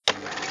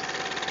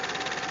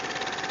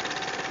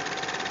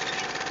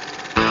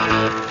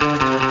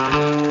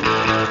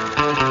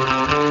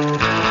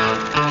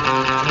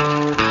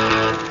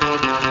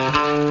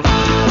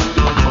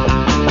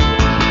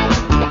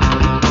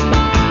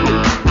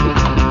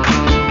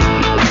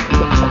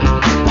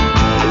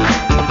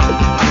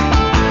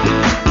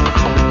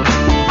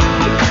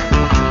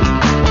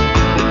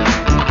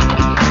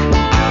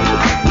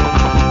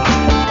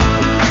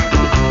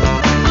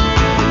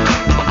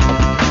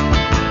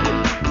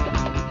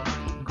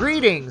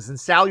Greetings and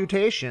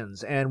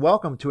salutations, and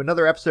welcome to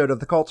another episode of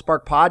the Cult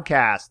Spark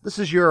Podcast. This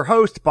is your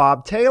host,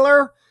 Bob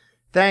Taylor.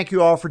 Thank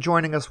you all for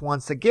joining us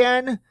once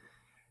again.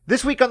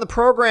 This week on the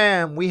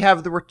program, we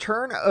have the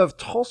return of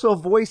Tulsa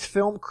voice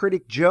film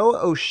critic Joe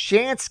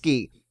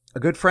Oshansky, a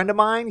good friend of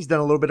mine. He's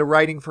done a little bit of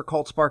writing for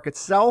Cult Spark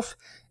itself.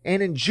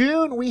 And in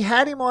June, we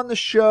had him on the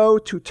show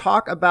to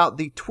talk about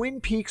the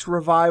Twin Peaks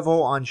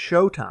revival on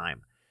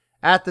Showtime.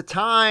 At the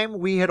time,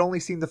 we had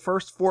only seen the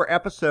first 4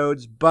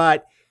 episodes,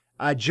 but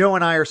Joe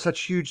and I are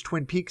such huge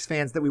Twin Peaks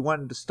fans that we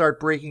wanted to start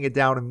breaking it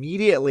down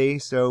immediately,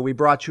 so we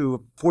brought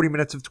you 40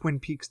 minutes of Twin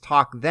Peaks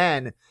talk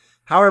then.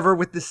 However,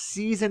 with the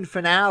season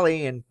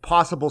finale and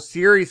possible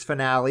series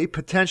finale,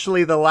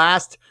 potentially the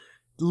last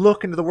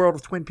look into the world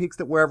of Twin Peaks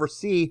that we'll ever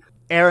see,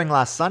 airing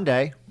last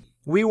Sunday,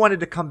 we wanted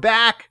to come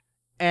back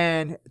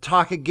and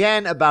talk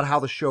again about how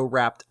the show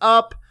wrapped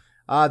up,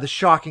 the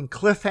shocking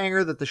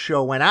cliffhanger that the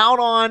show went out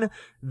on,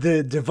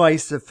 the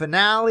divisive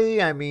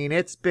finale. I mean,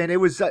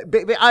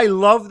 I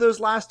love those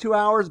last 2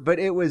 hours, but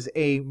it was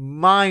a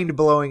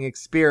mind-blowing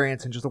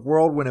experience and just a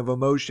whirlwind of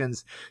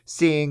emotions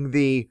seeing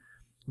the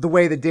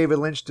way that David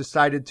Lynch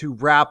decided to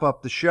wrap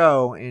up the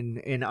show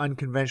in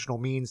unconventional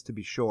means, to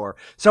be sure.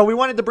 So we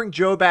wanted to bring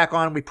Joe back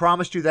on. We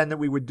promised you then that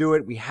we would do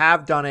it. We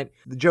have done it.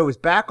 Joe is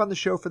back on the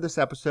show for this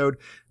episode.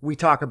 We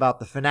talk about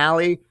the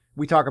finale.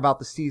 We talk about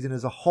the season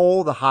as a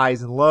whole, the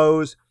highs and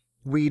lows.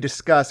 We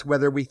discuss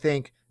whether we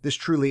think this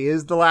truly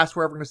is the last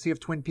we're ever going to see of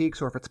Twin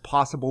Peaks, or if it's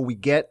possible we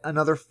get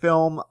another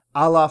film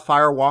a la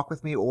Fire Walk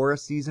With Me or a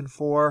season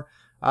 4.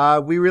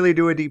 We really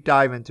do a deep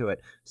dive into it.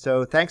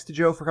 So thanks to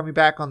Joe for coming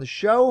back on the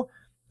show.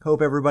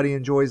 Hope everybody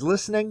enjoys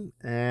listening,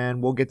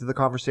 and we'll get to the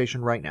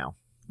conversation right now.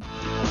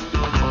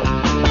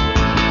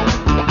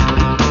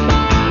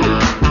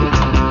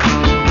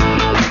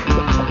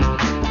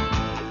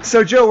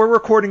 So, Joe, we're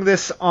recording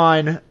this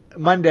on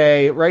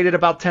Monday, right at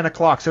about 10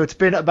 o'clock. So it's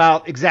been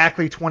about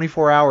exactly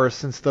 24 hours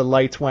since the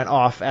lights went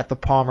off at the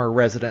Palmer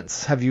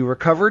residence. Have you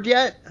recovered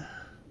yet?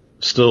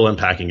 Still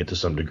unpacking it to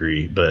some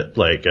degree, but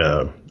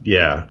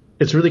yeah,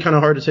 it's really kind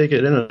of hard to take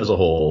it in as a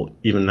whole,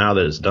 even now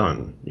that it's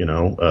done,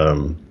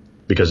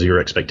 because of your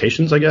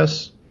expectations, I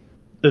guess.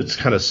 It's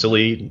kind of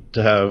silly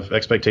to have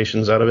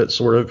expectations out of it,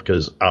 sort of,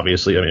 because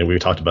obviously, I mean, we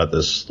talked about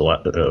this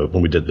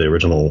when we did the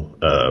original,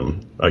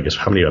 I guess,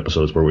 how many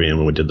episodes were we in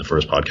when we did the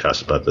first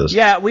podcast about this?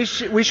 Yeah, we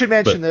should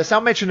mention this.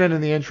 I'll mention it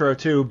in the intro,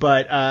 too,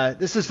 but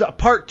this is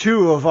part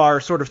 2 of our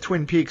sort of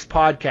Twin Peaks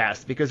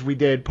podcast, because we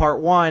did part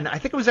 1, I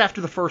think it was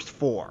after the first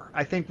 4.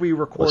 I think we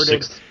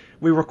recorded...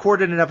 We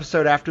recorded an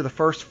episode after the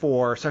first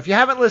 4. So if you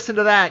haven't listened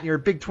to that and you're a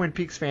big Twin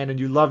Peaks fan and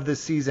you love this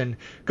season,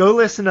 go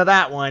listen to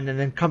that one and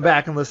then come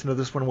back and listen to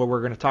this one where we're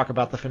going to talk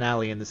about the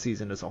finale and the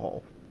season as a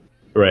whole.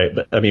 Right.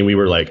 But I mean,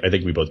 I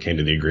think we both came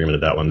to the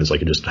agreement that one is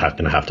like, you're just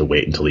going to have to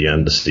wait until the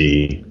end to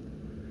see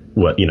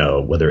what,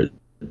 whether it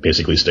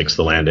basically sticks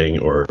the landing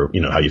or,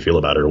 how you feel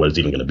about it or what it's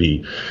even going to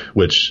be,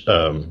 which,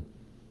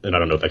 and I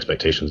don't know if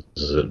expectations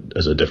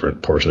is a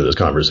different portion of this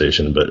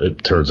conversation, but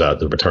it turns out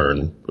the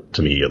return,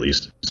 to me at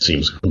least,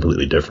 seems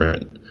completely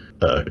different,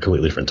 a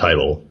completely different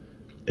title,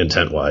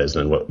 intent-wise,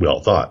 than what we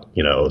all thought.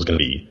 It was going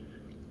to be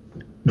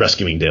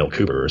rescuing Dale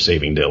Cooper or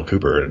saving Dale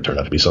Cooper, and it turned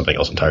out to be something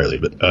else entirely.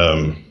 But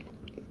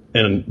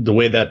and the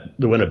way that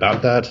they went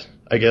about that,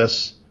 I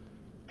guess,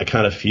 I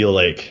kind of feel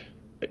like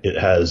it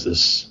has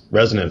this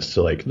resonance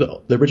to like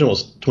the original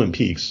Twin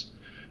Peaks.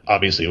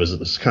 Obviously, it was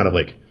this kind of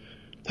like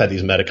had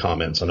these meta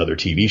comments on other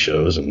TV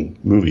shows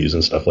and movies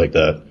and stuff like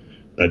that.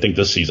 And I think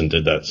this season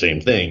did that same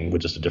thing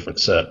with just a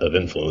different set of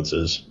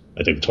influences.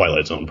 I think the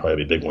Twilight Zone probably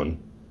be a big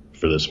one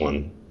for this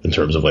one in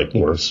terms of like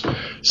more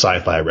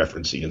sci-fi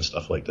referencing and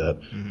stuff like that.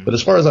 Mm-hmm. But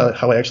as far as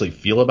how I actually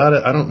feel about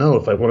it, I don't know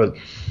if I want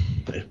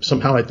to.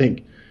 Somehow I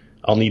think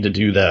I'll need to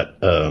do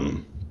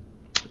that.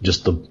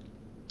 Just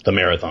the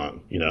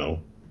marathon,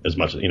 as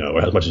much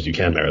as you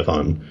can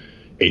marathon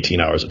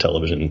 18 hours of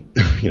television,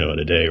 in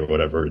a day or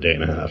whatever, a day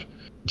and a half.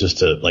 Just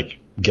to like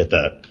get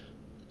that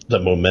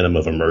momentum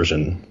of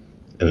immersion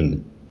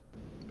and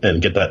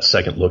get that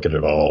second look at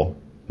it all,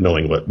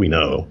 knowing what we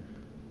know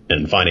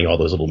and finding all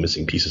those little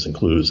missing pieces and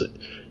clues that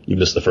you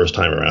missed the first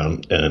time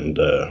around. And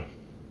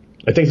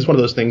I think it's one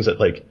of those things that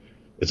like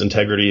its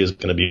integrity is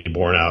going to be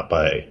borne out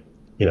by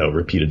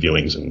repeated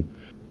viewings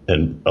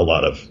and a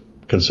lot of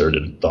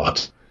concerted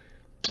thoughts.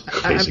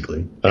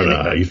 Basically, I don't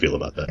know how you feel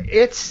about that.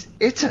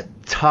 It's a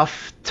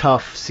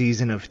tough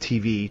season of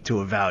TV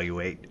to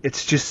evaluate.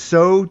 It's just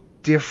so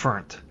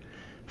different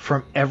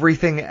from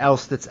everything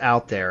else that's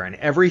out there and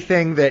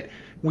everything that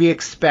we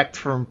expect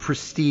from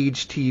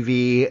prestige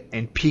TV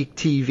and peak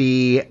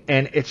TV.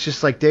 And it's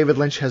just like David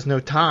Lynch has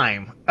no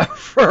time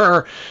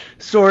for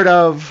sort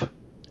of,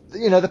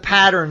 the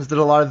patterns that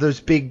a lot of those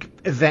big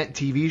event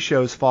TV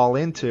shows fall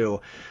into.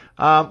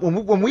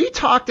 When we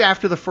talked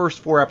after the first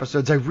 4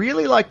 episodes, I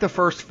really liked the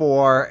first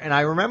 4, and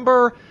I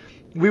remember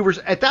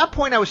at that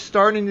point I was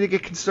starting to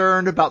get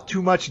concerned about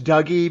too much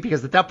Dougie,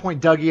 because at that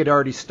point Dougie had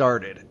already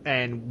started,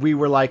 and we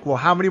were like, well,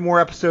 how many more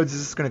episodes is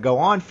this going to go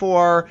on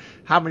for?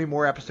 How many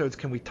more episodes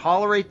can we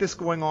tolerate this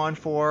going on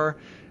for?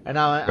 And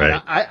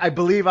Right. I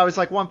believe I was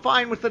like, well, I'm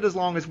fine with it as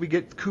long as we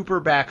get Cooper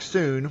back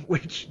soon,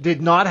 which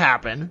did not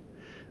happen.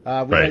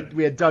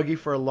 We had Dougie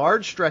for a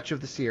large stretch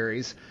of the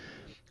series.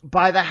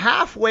 By the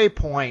halfway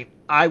point,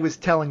 I was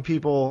telling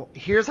people,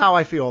 here's how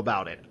I feel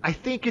about it. I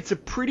think it's a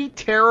pretty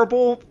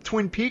terrible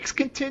Twin Peaks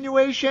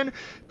continuation,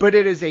 but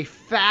it is a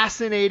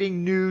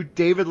fascinating new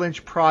David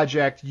Lynch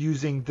project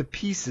using the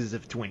pieces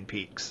of Twin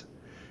Peaks.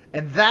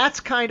 And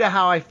that's kind of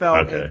how I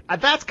felt. Okay.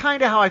 That's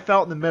kind of how I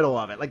felt in the middle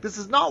of it. Like, this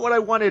is not what I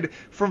wanted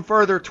from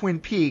further Twin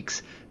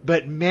Peaks,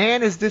 but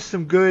man, is this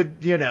some good,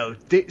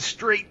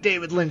 straight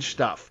David Lynch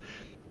stuff.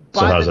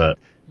 So how's that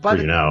for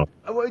you now?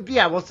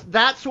 Yeah, well,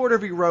 that sort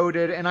of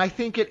eroded, and I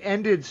think it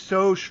ended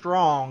so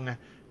strong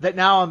that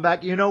now I'm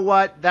back. You know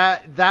what?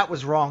 That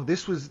was wrong.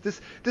 This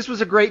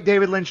was a great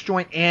David Lynch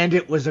joint, and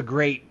it was a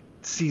great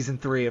season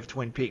 3 of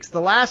Twin Peaks.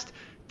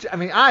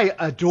 I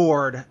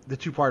adored the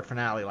 2-part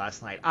finale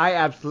last night. I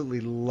absolutely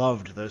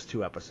loved those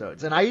 2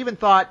 episodes. And I even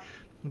thought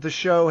the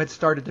show had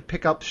started to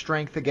pick up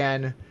strength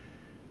again,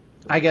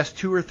 I guess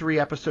 2 or 3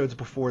 episodes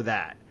before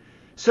that.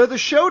 So the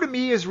show to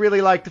me is really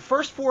like the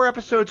first 4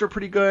 episodes are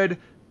pretty good,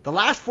 the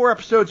last 4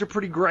 episodes are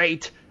pretty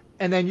great,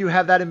 and then you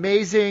have that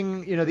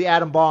amazing, the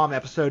atom bomb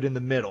episode in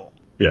the middle.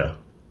 Yeah.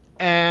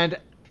 And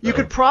you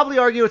could probably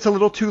argue it's a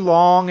little too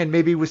long and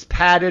maybe was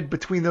padded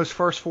between those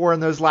first 4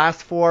 and those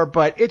last 4,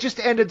 but it just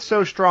ended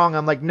so strong.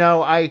 I'm like,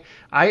 no,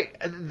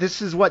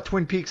 this is what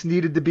Twin Peaks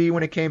needed to be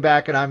when it came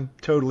back, and I'm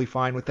totally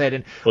fine with it.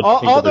 And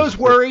all those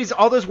worries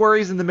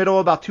in the middle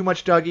about too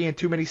much Dougie and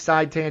too many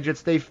side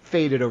tangents, they've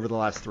faded over the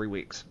last 3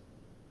 weeks.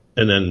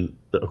 And then,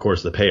 of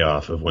course, the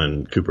payoff of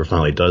when Cooper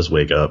finally does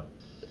wake up,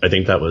 I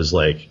think that was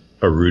like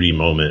a Rudy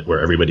moment where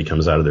everybody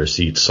comes out of their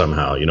seats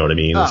somehow. You know what I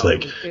mean? It's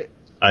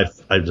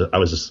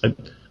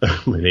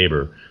my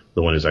neighbor,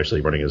 the one who's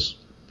actually running his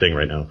thing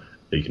right now,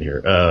 that you can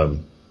hear,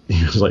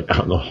 he was like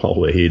out in the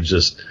hallway.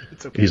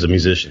 He's a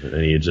musician,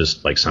 and he had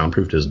just like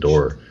soundproofed his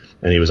door.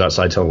 And he was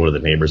outside telling one of the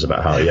neighbors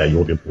about how, you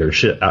won't get your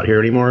shit out here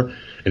anymore.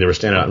 And they were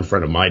standing out in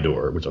front of my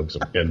door,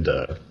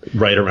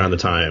 right around the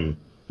time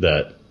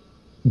that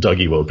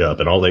Dougie woke up,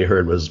 and all they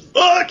heard was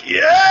 "fuck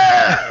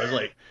yeah!" I was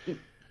like,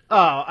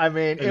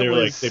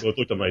 they both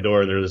looked at my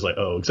door, and they're just like,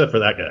 "Oh, except for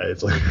that guy."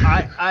 It's like,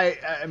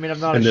 I'm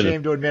not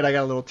ashamed to admit I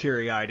got a little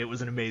teary-eyed. It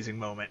was an amazing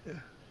moment.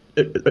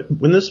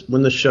 When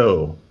the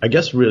show, I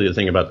guess really the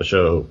thing about the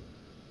show,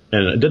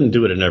 and it didn't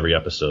do it in every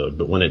episode,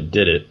 but when it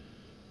did it,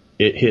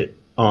 it hit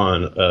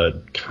on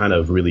a kind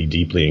of really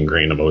deeply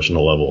ingrained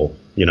emotional level.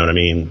 You know what I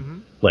mean? Mm-hmm.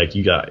 Like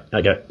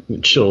I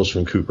got chills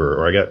from Cooper,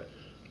 or I got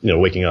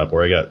waking up,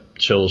 or I got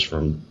chills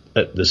from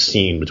this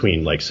scene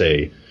between, like,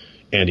 say,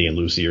 Andy and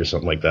Lucy or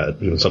something like that.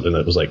 Something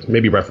that was like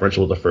maybe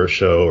referential to the first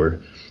show,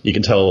 or you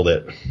can tell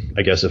that,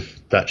 I guess,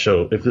 if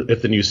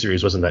the new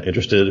series wasn't that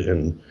interested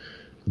in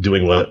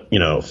doing what,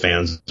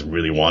 fans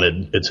really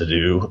wanted it to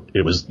do,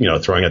 it was,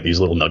 throwing out these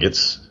little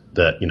nuggets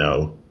that,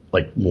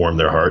 like warm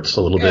their hearts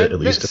a little bit, at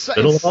least in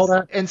the middle of all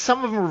that. And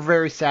some of them were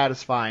very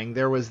satisfying.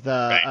 There was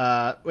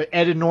the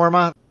Ed and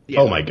Norma.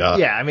 Yeah. Oh my God.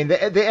 Yeah, I mean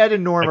the Ed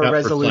and Norma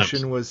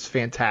resolution was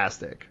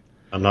fantastic.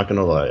 I'm not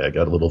gonna lie, I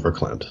got a little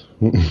verklempt.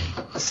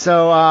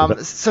 So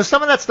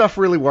some of that stuff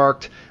really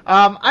worked.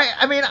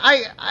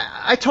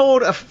 I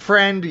told a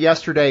friend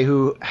yesterday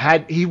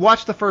he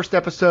watched the first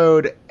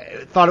episode,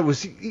 thought it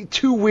was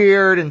too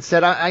weird, and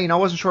said I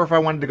wasn't sure if I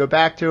wanted to go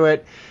back to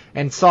it,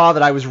 and saw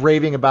that I was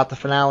raving about the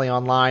finale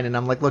online, and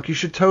I'm like, look, you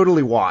should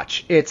totally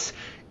watch. It's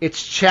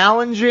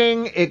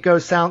challenging. It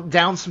goes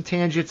down some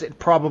tangents it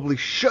probably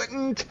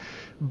shouldn't,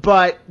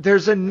 but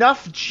there's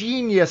enough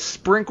genius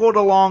sprinkled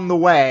along the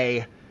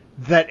way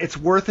that it's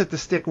worth it to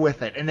stick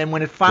with it. And then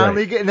when it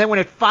finally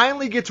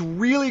gets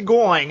really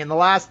going in the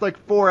last like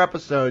 4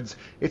 episodes,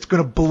 it's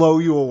going to blow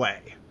you away.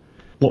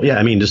 Well, yeah,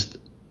 I mean,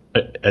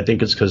 I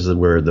think it's because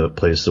we're the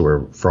place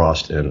where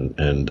Frost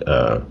and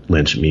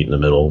Lynch meet in the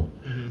middle,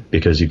 mm-hmm.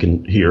 because you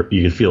can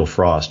feel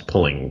Frost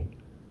pulling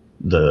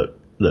the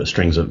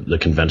strings of the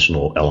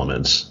conventional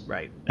elements,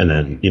 right? And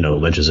then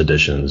Lynch's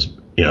additions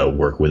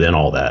work within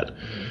all that.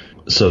 Mm-hmm.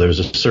 So there's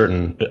a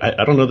certain,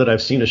 I don't know that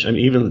I've seen I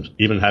mean,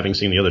 even having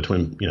seen the other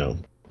Twin,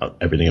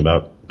 everything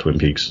about Twin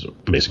Peaks,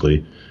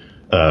 basically,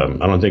 I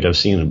don't think I've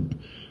seen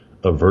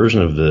a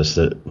version of this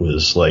that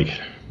was like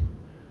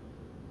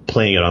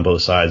playing it on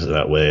both sides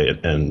that way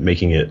and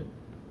making it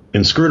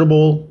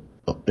inscrutable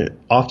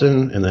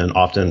often, and then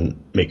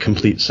often make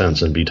complete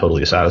sense and be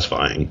totally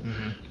satisfying,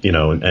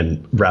 mm-hmm.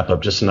 And wrap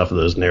up just enough of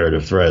those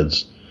narrative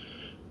threads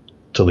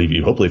to leave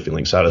you hopefully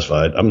feeling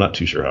satisfied. I'm not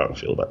too sure how I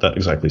feel about that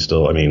exactly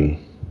still. I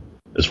mean,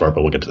 as far,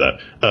 but we'll get to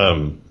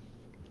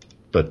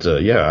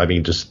that. Yeah, I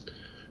mean, just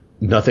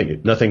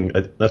nothing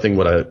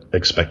what I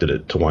expected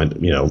it to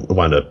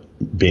wind up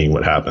being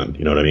what happened.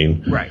 You know what I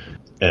mean? Right.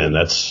 And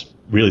that's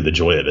really the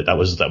joy of it. That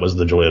was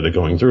the joy of it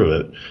going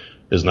through it,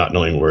 is not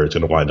knowing where it's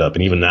going to wind up.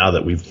 And even now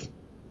that we've,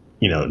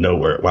 know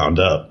where it wound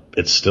up,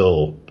 it's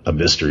still a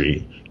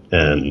mystery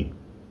and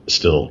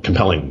still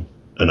compelling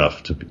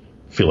enough to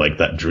feel like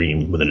that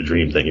dream within a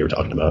dream thing you were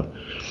talking about.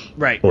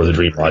 Right. Or the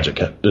dream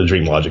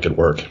logic at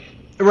work.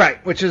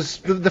 Right, which is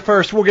the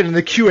first. We'll get into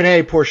the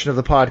Q&A portion of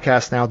the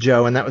podcast now,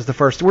 Joe, and that was the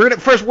first. We're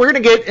gonna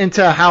get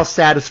into how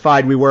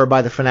satisfied we were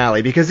by the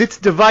finale, because it's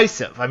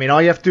divisive. I mean,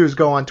 all you have to do is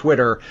go on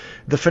Twitter.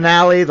 The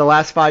finale, the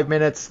last 5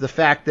 minutes, the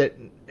fact that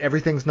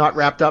everything's not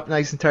wrapped up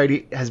nice and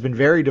tidy has been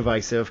very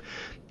divisive.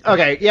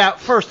 Okay, yeah,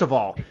 first of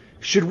all,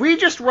 should we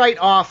just write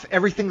off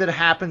everything that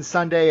happened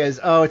Sunday as,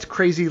 oh, it's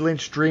crazy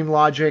Lynch dream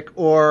logic,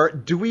 or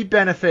do we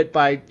benefit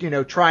by,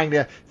 trying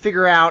to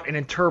figure out and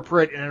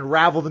interpret and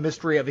unravel the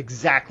mystery of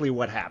exactly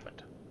what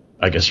happened?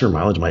 I guess your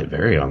mileage might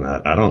vary on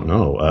that. I don't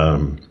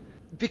know.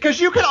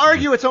 Because you could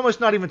argue it's almost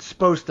not even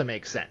supposed to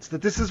make sense,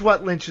 that this is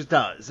what Lynch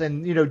does.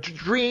 And,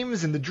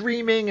 dreams and the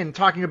dreaming and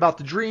talking about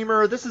the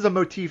dreamer, this is a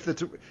motif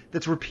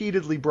that's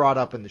repeatedly brought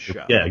up in the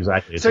show. Yeah,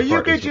 exactly. So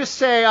you could just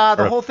say,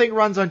 the whole thing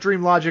runs on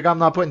dream logic, I'm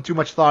not putting too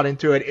much thought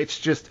into it. It's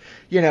just,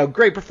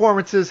 great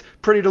performances,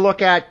 pretty to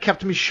look at,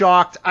 kept me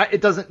shocked. It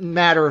doesn't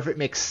matter if it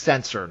makes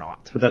sense or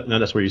not. But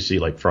that's where you see,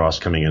 like,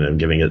 Frost coming in and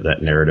giving it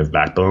that narrative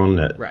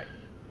backbone right.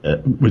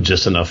 With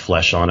just enough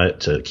flesh on it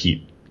to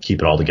keep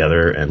it all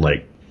together and,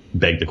 like,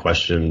 beg the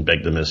question,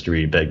 beg the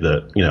mystery, beg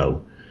the,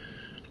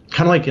 kind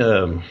of like,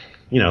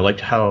 like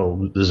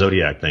how the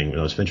Zodiac thing,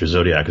 Fincher's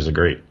Zodiac is a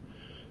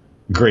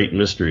great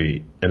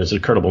mystery, and it's an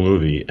incredible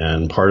movie.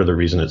 And part of the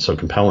reason it's so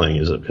compelling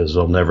is because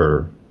they'll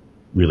never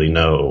really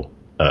know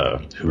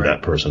who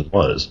that person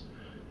was.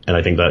 And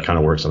I think that kind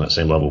of works on that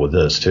same level with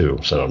this too.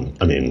 So,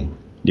 I mean,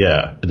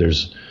 yeah,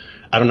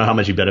 I don't know how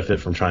much you benefit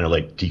from trying to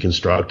like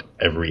deconstruct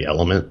every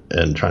element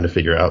and trying to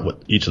figure out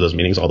what each of those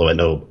meanings, although I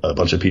know a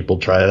bunch of people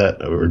try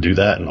that or do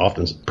that, and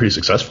often pretty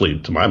successfely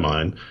to my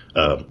mind,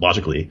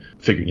 logically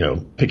picking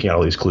out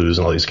all these clues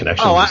and all these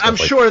connections. Oh, I'm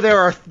sure there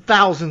are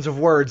thousands of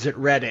words at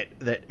Reddit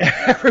that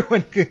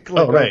everyone could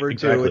click over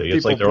exactly. to.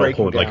 It's like they're all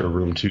pulling like a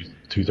room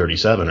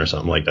 237 or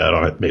something like that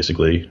on it,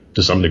 basically,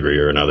 to some degree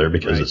or another,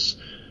 because it's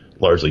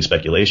largely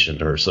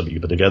speculation or something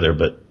you put together,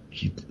 but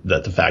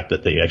the fact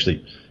that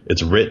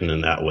it's written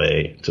in that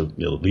way to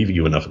leave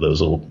you enough of those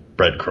little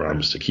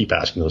breadcrumbs to keep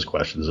asking those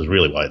questions is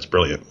really why it's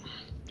brilliant.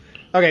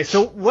 Okay,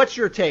 so what's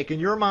your take? In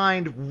your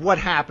mind, what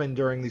happened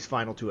during these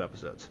final 2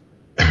 episodes?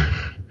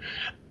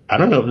 I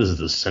don't know if this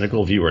is a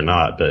cynical view or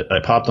not, but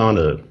I popped on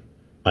to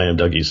I Am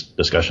Dougie's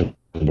discussion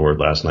board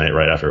last night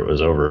right after it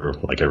was over,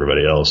 like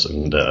everybody else,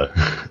 and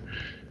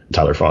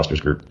Tyler Foster's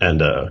group,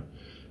 and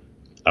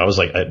I was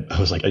like,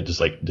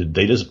 did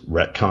they just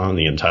retcon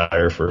the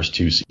entire first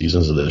 2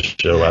 seasons of this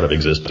show out of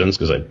existence?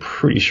 Because I'm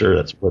pretty sure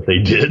that's what they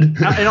did.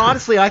 And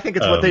honestly, I think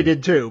it's what they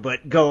did too.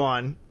 But go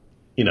on.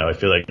 I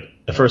feel like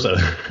at first I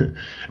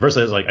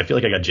was like, I feel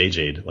like I got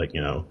JJ'd,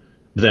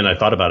 Then I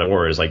thought about it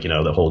more as like,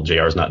 the whole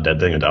JR's not dead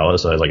thing in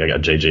Dallas. So I was like, I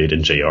got JJ'd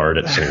and JR'd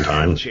at the same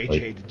time.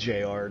 JJ'd and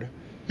JR'd.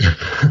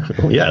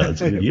 Yeah, that's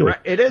you.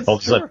 It is.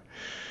 All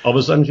of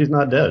a sudden she's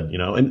not dead.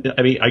 And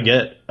I mean, I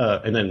get,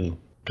 and then.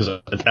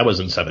 Because that was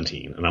in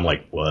 17, and I'm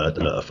like, what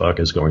the fuck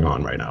is going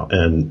on right now?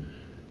 And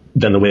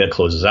then the way it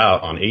closes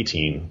out on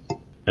 18,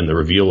 and the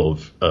reveal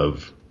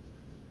of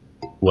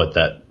what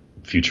that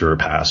future or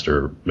past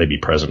or maybe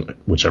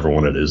present, whichever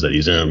one it is that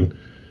he's in,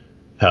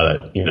 how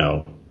that,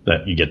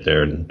 that you get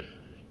there, and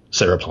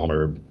Sarah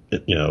Palmer,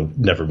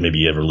 never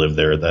maybe ever lived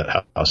there at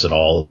that house at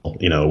all,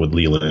 with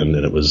Leland,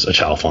 and it was a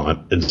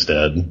Chalfont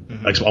instead.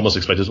 Mm-hmm. I almost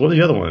expected, what was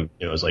the other one?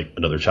 It was like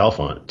another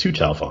Chalfont, 2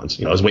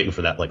 Chalfonts. I was waiting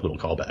for that like little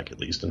callback at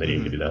least, and they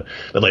didn't do that.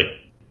 But like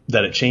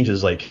that, it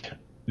changes like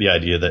the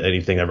idea that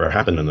anything ever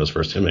happened in those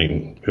first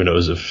 2. Who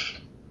knows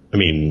if, I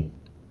mean,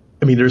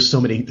 there's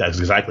so many. That's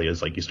exactly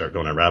as like you start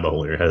going a rabbit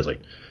hole in your head. It's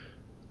like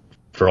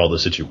for all the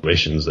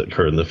situations that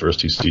occurred in the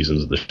first 2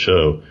 seasons of the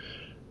show.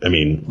 I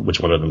mean,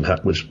 which one of them,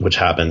 which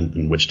happened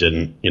and which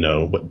didn't,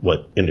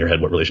 what in your head,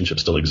 what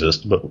relationships still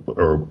exist,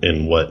 or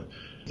in what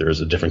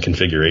there's a different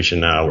configuration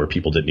now where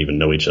people didn't even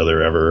know each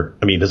other ever.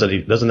 I mean,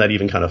 doesn't that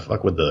even kind of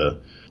fuck with the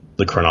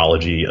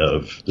chronology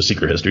of the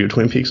secret history of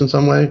Twin Peaks in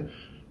some way?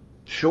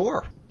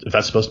 Sure. If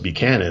that's supposed to be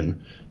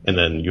canon, and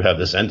then you have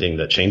this ending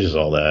that changes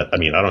all that, I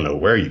mean, I don't know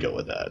where you go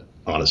with that,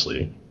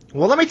 honestly.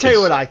 Well, let me tell you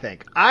what I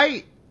think.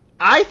 I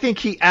think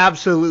he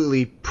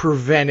absolutely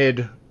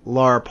prevented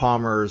Laura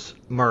Palmer's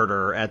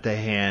murder at the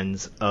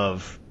hands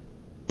of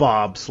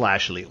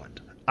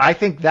Bob/Leland. I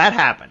think that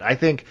happened. I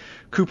think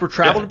Cooper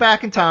traveled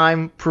back in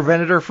time,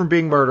 prevented her from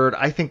being murdered.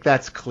 I think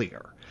that's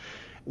clear.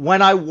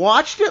 When I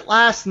watched it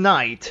last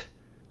night,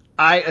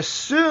 I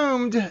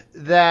assumed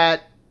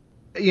that,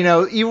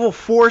 evil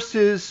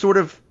forces sort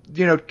of,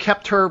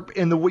 kept her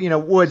in the,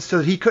 woods so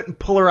that he couldn't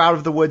pull her out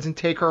of the woods and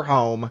take her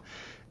home.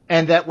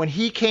 And that when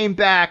he came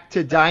back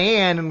to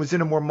Diane and was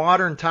in a more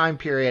modern time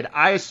period,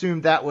 I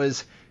assumed that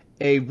was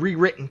a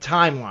rewritten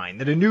timeline,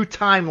 that a new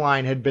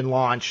timeline had been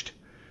launched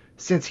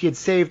since he had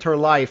saved her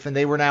life and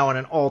they were now in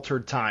an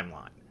altered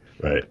timeline.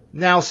 Right.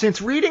 Now,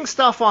 since reading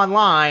stuff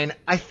online,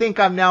 I think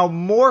I'm now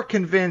more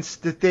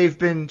convinced that they've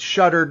been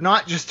shuttered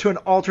not just to an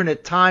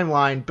alternate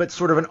timeline, but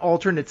sort of an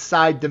alternate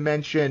side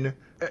dimension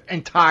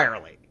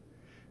entirely.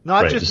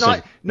 Not just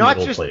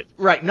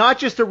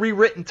a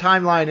rewritten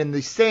timeline in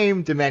the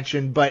same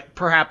dimension, but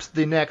perhaps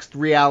the next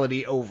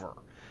reality over.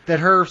 that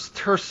her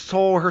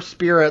soul, her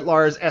spirit,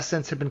 Lara's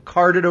essence had been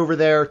carted over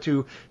there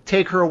to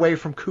take her away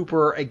from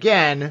Cooper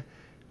again,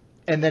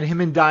 and then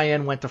him and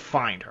Diane went to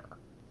find her.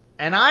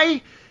 And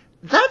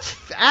that's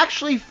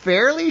actually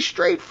fairly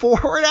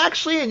straightforward,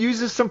 actually, and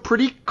uses some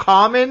pretty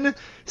common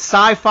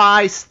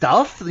sci-fi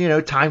stuff, you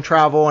know, time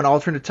travel and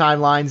alternate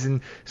timelines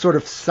and sort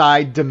of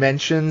side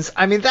dimensions.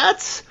 I mean,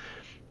 that's,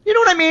 you know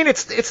what I mean?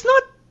 It's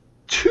not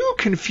too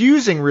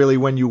confusing, really,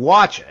 when you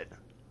watch it.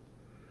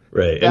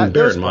 Right, and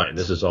bear in mind,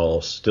 this is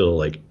all still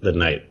like the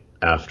night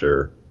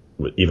after,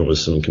 even with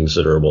some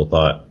considerable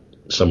thought,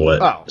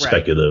 somewhat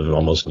speculative,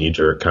 almost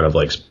knee-jerk, kind of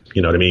like,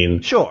 you know what I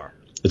mean? Sure.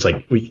 It's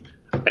like,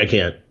 I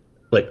can't,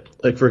 like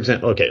for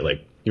example, okay,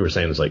 like you were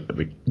saying, it's like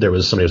there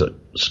was somebody who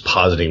was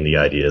positing the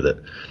idea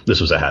that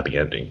this was a happy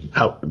ending.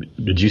 How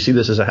did you see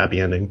this as a happy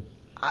ending?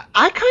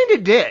 I kind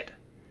of did.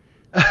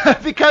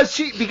 because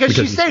she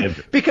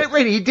saved,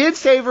 he did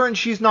save her and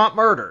she's not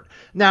murdered.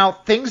 Now,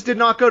 things did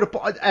not go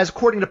as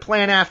according to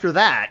plan after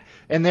that,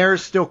 and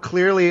there's still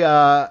clearly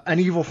an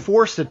evil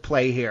force at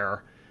play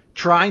here,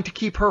 trying to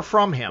keep her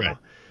from him.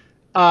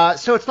 Right.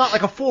 So it's not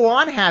like a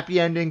full-on happy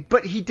ending,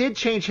 but he did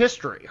change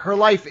history. Her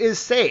life is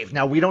saved.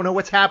 Now, we don't know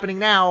what's happening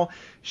now.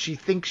 She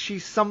thinks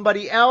she's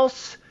somebody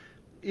else.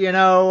 You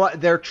know,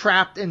 they're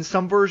trapped in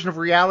some version of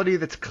reality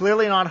that's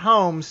clearly not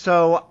home.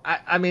 So,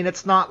 I mean,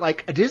 it's not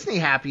like a Disney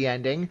happy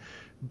ending,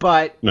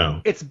 but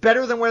it's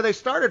better than where they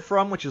started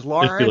from, which is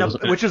Lara in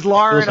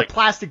a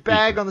plastic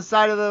bag on the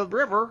side of the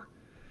river.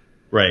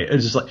 Right.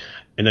 It's just like,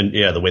 and then,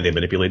 the way they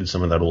manipulated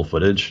some of that old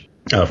footage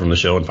from the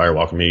show and Fire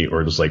Walk with Me,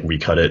 or just like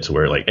recut it to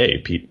where like, hey,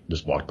 Pete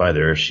just walked by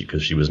there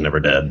because she was never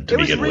dead to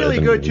begin with. It was really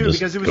good too,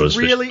 because it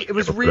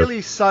was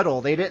really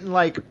subtle. They didn't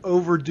like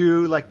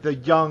overdo like the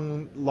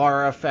young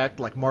Lara effect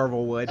like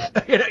Marvel would.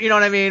 You know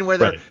what I mean? Where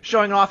they're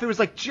showing off. It was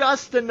like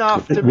just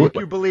enough to make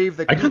you believe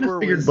that Cooper was. I kind of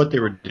figured what they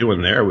were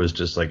doing there was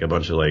just like a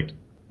bunch of like,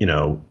 you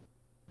know,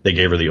 they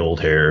gave her the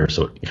old hair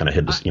so it kind of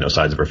hid the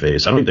sides of her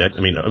face. I don't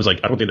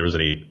think there was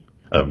any.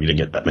 You didn't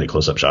get that many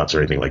close-up shots or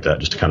anything like that,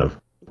 just to kind of,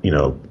 you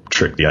know,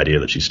 trick the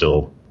idea that she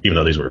still, even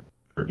though these were,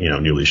 you know,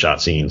 newly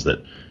shot scenes,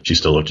 that she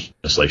still looked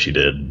just like she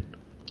did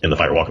in the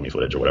Fire Walk with Me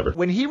footage or whatever.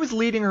 When he was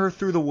leading her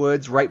through the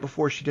woods right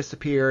before she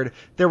disappeared,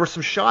 there were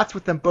some shots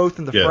with them both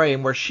in the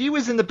frame where she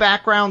was in the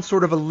background,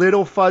 sort of a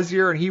little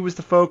fuzzier, and he was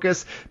the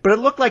focus. But it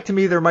looked like to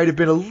me there might have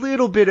been a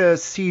little bit of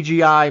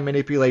CGI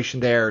manipulation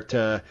there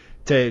to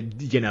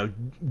you know,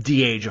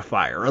 de-age a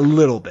fire a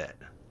little bit.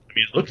 I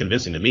mean, it looked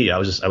convincing to me. I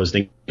was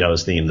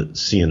seeing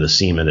the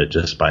seam in it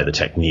just by the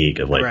technique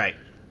of like,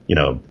 you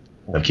know,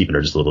 of keeping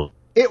her just a little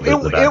in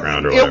the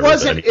background or whatever.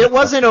 It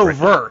wasn't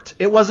overt.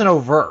 It wasn't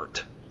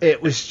overt.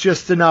 It was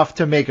just enough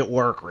to make it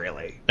work,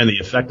 really. And the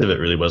effect of it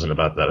really wasn't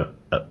about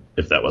that.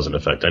 If that was an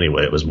effect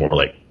anyway, it was more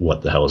like,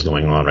 what the hell is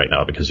going on right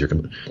now? Because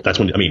that's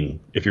when, I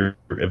mean, if you're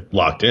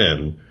locked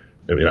in,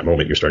 I mean, that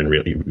moment you're starting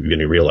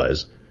to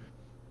realize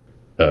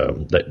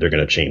that they're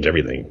going to change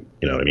everything,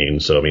 you know what I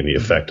mean? So, I mean, the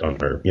effect on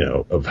her, you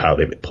know, of how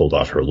they pulled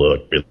off her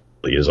look really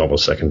is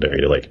almost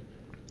secondary to, like,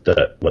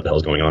 that what the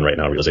hell's going on right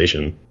now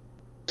realization.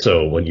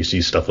 So when you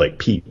see stuff like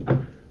Pete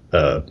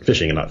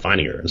fishing and not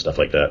finding her and stuff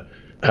like that,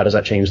 how does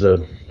that change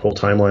the whole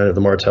timeline of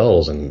the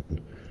Martells and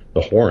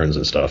the horns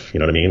and stuff, you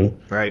know what I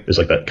mean? Right. There's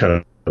like that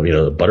kind of, you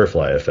know,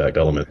 butterfly effect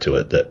element to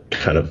it that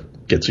kind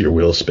of gets your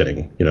wheels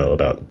spinning, you know,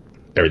 about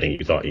everything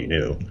you thought you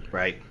knew.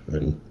 Right.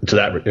 And in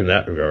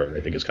that regard,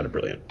 I think it's kind of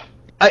brilliant.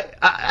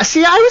 I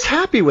see. I was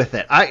happy with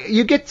it.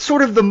 You get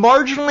sort of the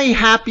marginally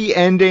happy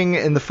ending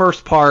in the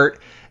first part,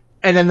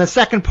 and then the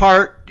second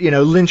part, you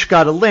know, Lynch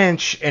got a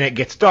Lynch, and it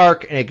gets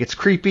dark and it gets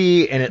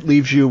creepy, and it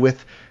leaves you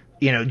with,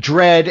 you know,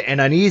 dread and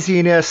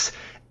uneasiness.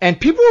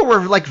 And people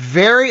were like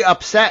very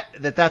upset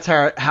that that's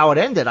how it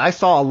ended. I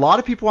saw a lot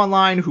of people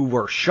online who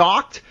were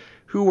shocked,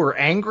 who were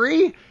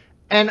angry.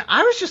 And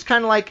I was just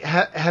kind of like,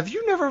 have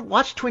you never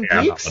watched Twin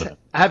Peaks?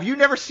 Have you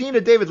never seen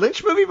a David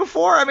Lynch movie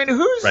before? I mean,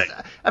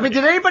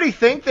 did anybody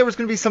think there was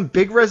going to be some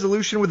big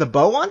resolution with a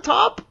bow on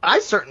top? I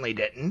certainly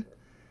didn't.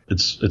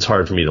 It's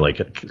hard for me to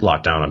like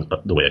lock down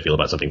on the way I feel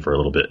about something for a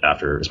little bit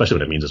after, especially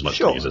when it means as much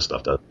to me as this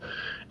stuff does.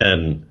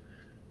 And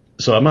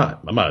so I'm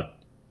not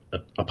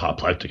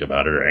apoplectic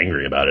about it or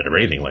angry about it or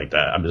anything like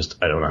that.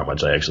 I don't know how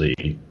much I actually,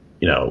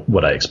 you know,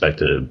 what I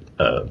expected.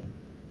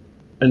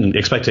 And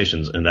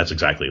expectations, and that's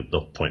exactly the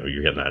point where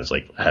you're getting at, is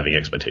like having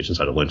expectations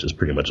out of Lynch is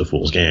pretty much a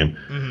fool's game.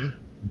 Mm-hmm.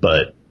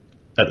 But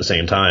at the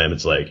same time,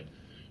 it's like,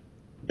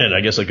 and I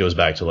guess it goes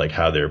back to like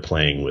how they're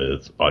playing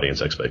with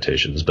audience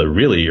expectations. But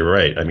really, you're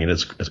right. I mean,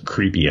 it's a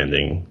creepy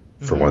ending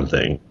for one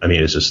thing. I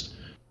mean, it's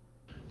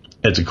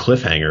a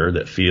cliffhanger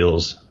that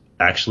feels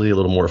actually a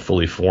little more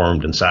fully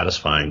formed and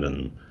satisfying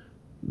than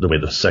the way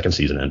the second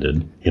season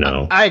ended, you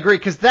know? I agree,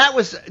 because that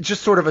was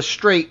just sort of a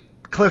straight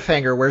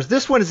cliffhanger, whereas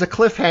this one is a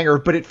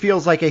cliffhanger, but it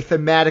feels like a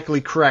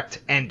thematically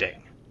correct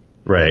ending.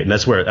 Right, and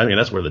that's where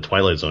the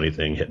Twilight Zone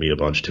thing hit me a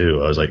bunch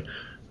too. I was like,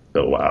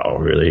 oh wow,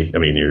 really? I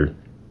mean, you're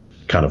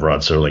kind of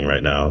Rod Serling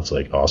right now. It's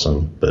like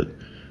awesome, but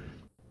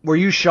were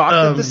you shocked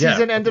that the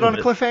season ended on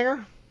a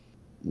cliffhanger?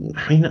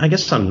 I mean, I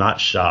guess I'm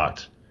not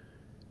shocked.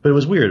 But it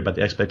was weird about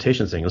the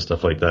expectations thing and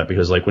stuff like that,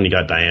 because like when you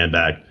got Diane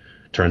back,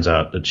 turns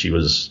out that she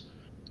was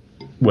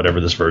whatever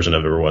this version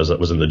of her was that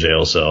was in the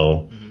jail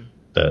cell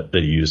that they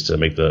used to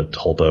make the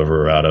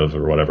holdover out of,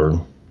 or whatever,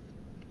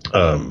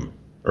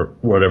 or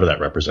whatever that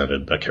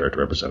represented, that character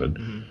represented.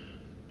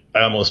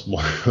 I almost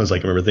was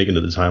like, I remember thinking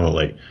at the time, I'm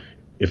like,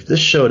 if this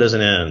show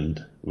doesn't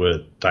end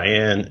with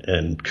Diane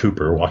and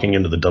Cooper walking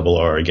into the Double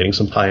R, getting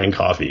some pie and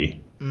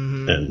coffee,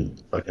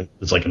 and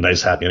it's like a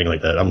nice happy ending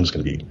like that, I'm just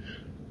going to be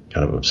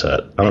kind of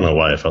upset. I don't know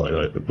why I felt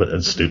like that, but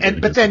it's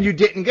stupid. But then you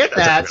didn't get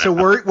that, so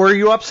were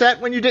you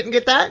upset when you didn't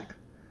get that?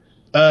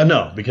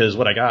 No, because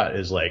what I got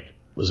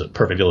was a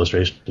perfect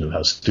illustration of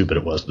how stupid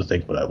it was to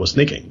think what I was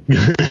thinking.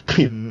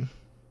 You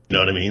know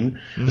what I mean?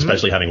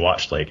 Especially having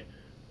watched like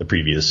the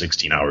previous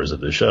 16 hours of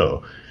the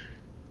show.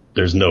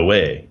 There's no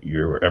way you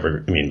were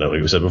ever, I mean,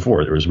 like we said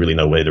before, there was really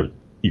no way that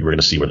you were going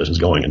to see where this was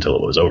going until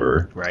it was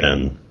over. Right.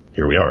 And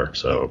here we are.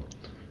 So,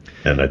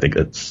 and I think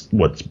that's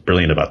what's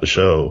brilliant about the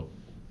show,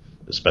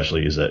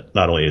 especially, is that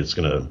not only it's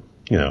going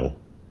to,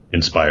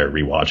 inspire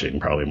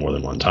rewatching probably more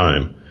than one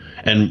time,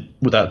 and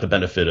without the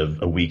benefit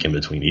of a week in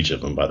between each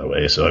of them, by the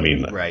way. So, I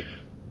mean,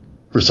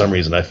 for some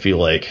reason, I feel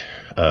like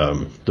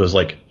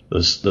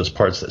those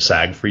parts that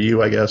sag for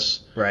you, I guess,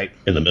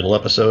 in the middle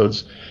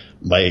episodes,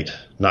 might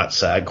not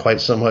sag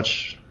quite so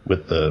much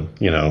with the,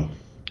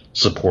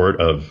 support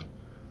of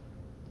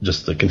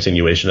just the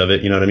continuation of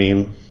it. You know what I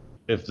mean?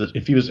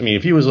 If he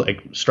was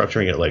like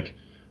structuring it like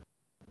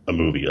a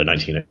movie, a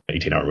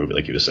 18-hour movie,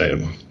 like you were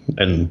saying,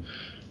 and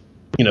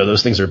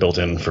those things are built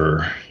in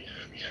for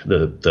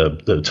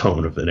the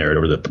tone of the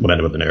narrative, or the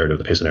momentum of the narrative,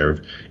 the pace of the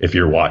narrative. If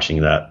you're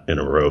watching that in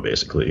a row,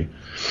 basically,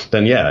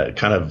 then yeah,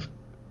 kind of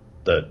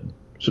the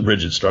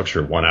rigid structure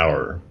of 1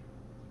 hour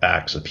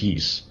acts a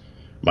piece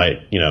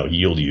might,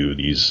 yield you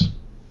these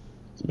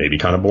maybe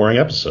kind of boring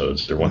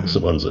episodes. They're ones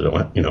that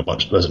don't,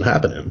 much doesn't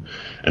happen in,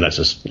 and that's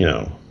just,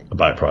 a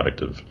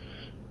byproduct of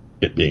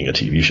it being a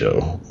TV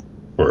show,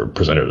 or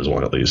presented as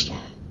one at least.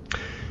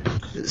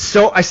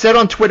 So I said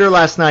on Twitter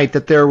last night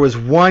that there was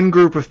one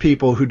group of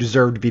people who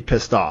deserve to be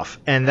pissed off,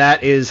 and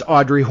that is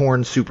Audrey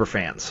Horne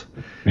superfans.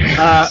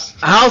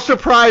 How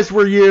surprised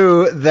were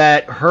you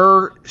that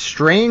her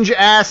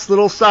strange-ass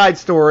little side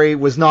story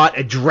was not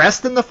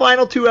addressed in the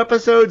final 2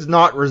 episodes,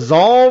 not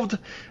resolved?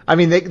 I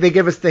mean, they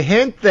give us the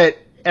hint that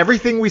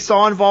everything we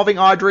saw involving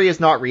Audrey is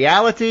not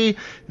reality,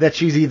 that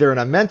she's either in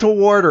a mental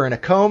ward or in a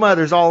coma.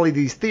 There's all of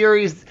these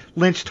theories.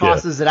 Lynch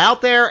tosses it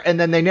out there, and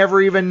then they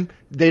never even,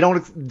 they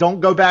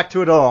don't go back to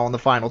it at all in the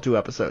final 2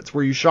 episodes.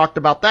 Were you shocked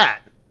about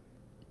that?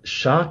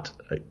 Shocked?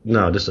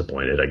 No,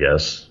 disappointed, I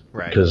guess.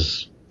 Right.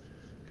 Because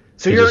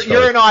so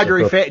you're an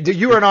Audrey fan.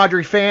 You were an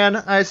Audrey fan,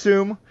 I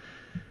assume.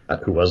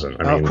 Who wasn't?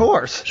 I mean, of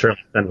course. Shirley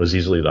Fenn was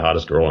easily the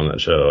hottest girl on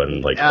that show,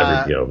 and like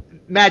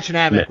Madge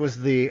Namick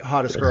was the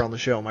hottest girl on the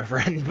show, my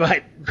friend.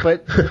 But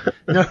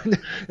no.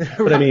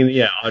 But I mean,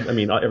 yeah. I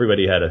mean,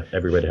 everybody had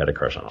a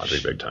crush on Audrey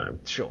big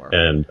time. Sure.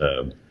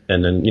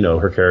 And then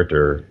her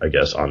character, I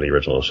guess, on the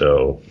original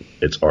show,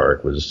 its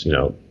arc was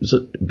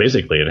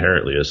basically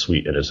inherently a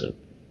sweet, innocent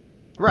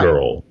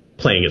girl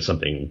playing at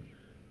something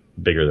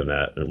bigger than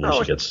that. And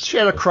when she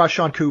had a crush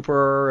on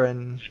Cooper,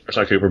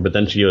 but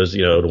then she was,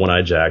 the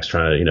One-Eyed Jack's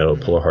trying to,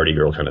 pull a Hardy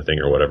Girl kind of thing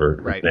or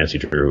whatever, Nancy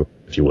Drew,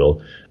 if you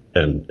will.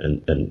 And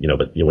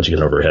but when she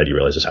gets over her head, you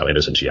realize just how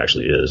innocent she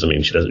actually is. I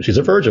mean, she's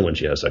a virgin when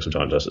she has sex with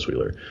John Justice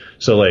Wheeler.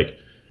 So like,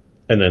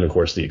 and then of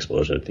course the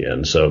explosion at the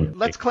end. So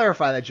let's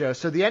clarify that, Joe.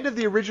 So the end of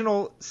the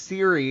original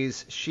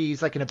series,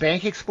 she's like in a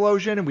bank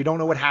explosion and we don't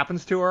know what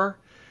happens to her.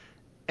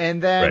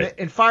 And then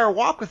in Fire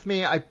Walk With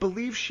Me, I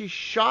believe she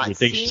shot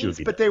scenes,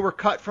 but they were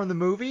cut from the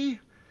movie.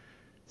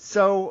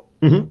 So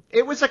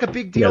it was like a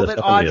big deal that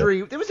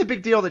Audrey. It was a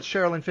big deal that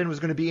Sherilyn Fenn was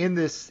going to be in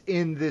this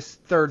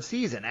 3rd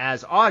season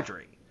as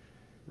Audrey.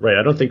 Right.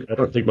 I don't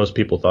think most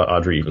people thought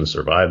Audrey even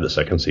survived the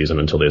 2nd season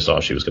until they saw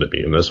she was going to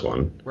be in this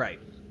one. Right.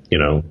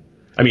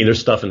 I mean, there's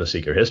stuff in the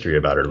Secret History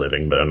about her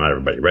living, but not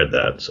everybody read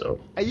that. So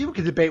you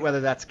could debate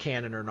whether that's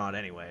canon or not,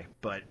 anyway.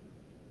 But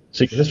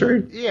Secret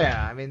History?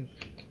 Yeah. I mean,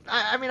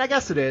 I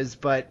guess it is,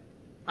 but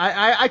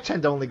I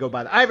tend to only go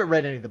by that. I haven't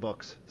read any of the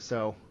books,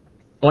 so.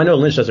 Well, I know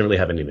Lynch doesn't really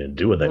have anything to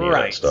do with any of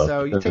that stuff.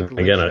 So you take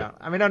Lynch out.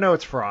 I mean, I know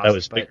it's Frost. I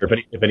was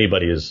thinking, if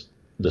anybody is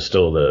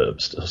still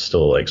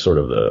like sort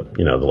of the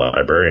the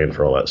librarian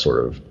for all that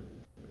sort of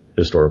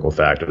historical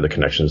fact or the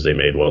connections they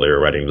made while they were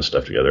writing this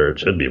stuff together, it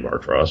should be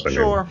Mark Frost.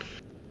 Sure.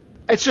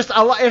 It's just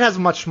it has a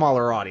much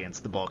smaller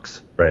audience, the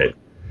books. Right.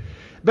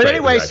 But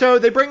anyway, so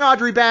they bring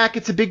Audrey back.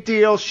 It's a big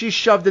deal. She's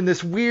shoved in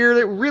this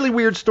really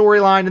weird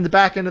storyline in the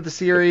back end of the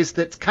series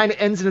that kind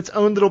of ends in its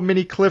own little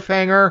mini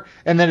cliffhanger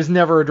and then is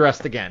never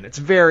addressed again. It's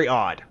very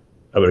odd.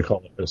 I would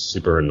call it a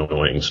super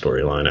annoying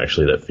storyline,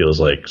 actually, that feels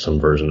like some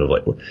version of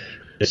like,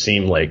 it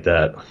seemed like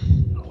that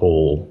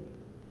whole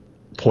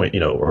point,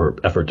 or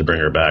effort to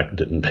bring her back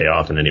didn't pay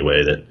off in any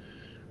way. That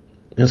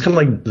it's kind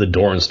of like the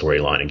Dorne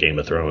storyline in Game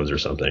of Thrones or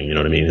something. You know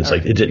what I mean? It's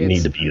like it didn't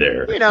need to be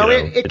there.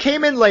 It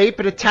came in late,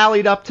 but it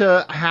tallied up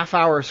to a half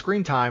hour of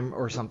screen time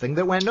or something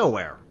that went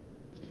nowhere.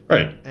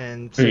 Right.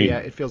 And so, yeah,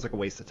 it feels like a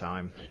waste of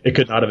time. It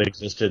could not have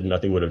existed.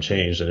 Nothing would have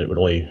changed. And it would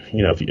only,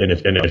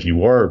 if you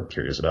were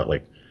curious about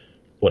like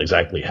what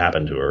exactly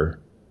happened to her,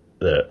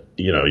 that,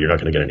 you're not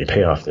going to get any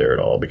payoff there at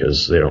all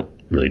because they don't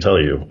really tell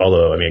you.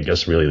 Although, I mean, I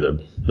guess really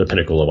the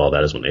pinnacle of all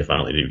that is when they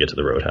finally do get to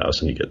the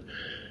roadhouse and you get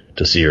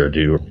to see her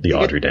do the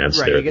Audrey dance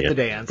right, there. You get the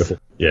dance.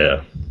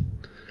 Yeah.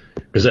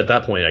 Because at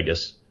that point, I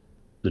guess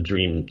the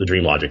dream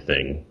logic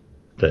thing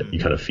that you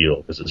kind of feel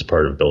because it's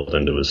part of built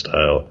into his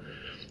style,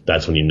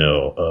 that's when you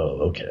know,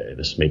 oh, okay,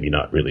 this maybe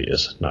not really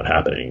is not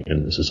happening.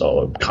 And this is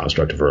all a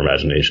construct of her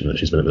imagination that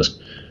she's been in this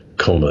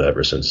coma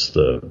ever since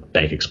the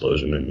bank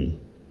explosion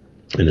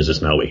and is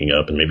just now waking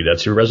up. And maybe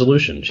that's your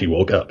resolution. She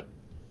woke up.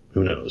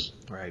 Who knows?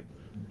 Right.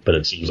 But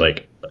it seems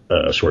like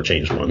a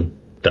shortchanged one.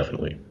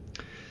 Definitely.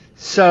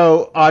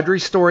 So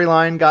Audrey's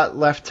storyline got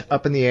left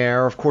up in the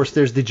air. Of course,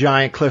 there's the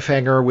giant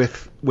cliffhanger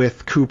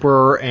with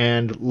Cooper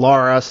and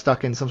Laura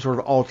stuck in some sort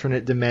of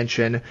alternate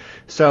dimension.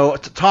 So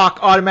talk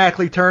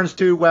automatically turns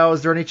to, well,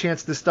 is there any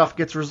chance this stuff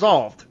gets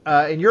resolved?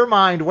 In your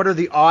mind, what are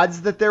the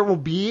odds that there will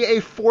be a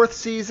fourth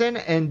season,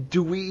 and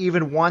do we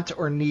even want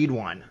or need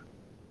one?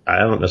 I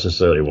don't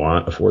necessarily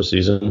want a fourth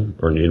season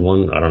or need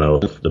one. I don't know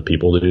if the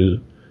people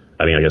do.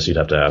 I mean, I guess you'd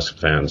have to ask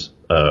fans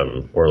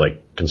or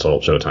like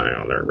consult Showtime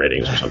on their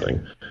ratings or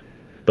something.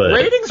 But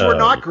ratings were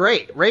not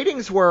great.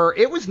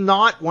 It was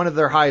not one of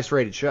their highest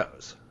rated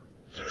shows.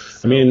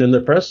 So. I mean, in the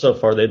press so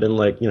far, they've been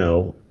like,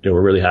 we're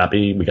really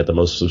happy. We got the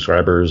most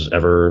subscribers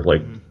ever,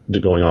 like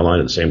going online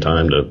at the same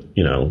time to,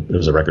 it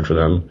was a record for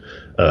them.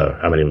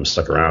 How many of them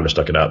stuck around or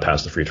stuck it out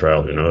past the free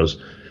trial? Who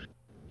knows?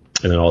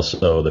 And then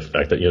also the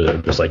fact that, they're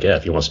just like, yeah,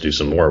 if he wants to do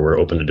some more, we're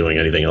open to doing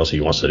anything else he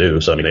wants to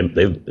do. So, I mean,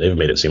 they've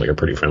made it seem like a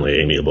pretty friendly,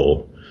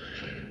 amiable,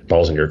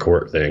 balls in your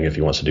court thing if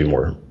he wants to do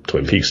more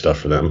Twin Peaks stuff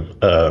for them.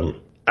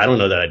 I don't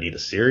know that I need a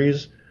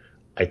series.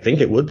 I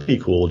think it would be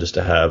cool just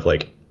to have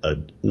like a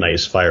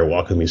nice Fire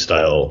Walk With Me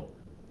style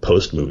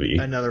post movie.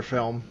 Another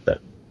film.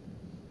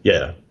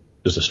 Yeah,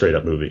 just a straight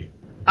up movie.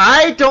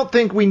 I don't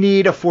think we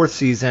need a fourth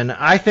season.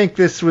 I think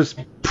this was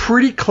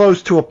pretty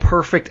close to a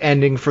perfect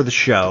ending for the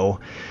show.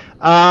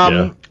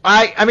 Yeah.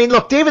 I mean,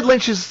 look, David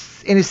Lynch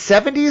is in his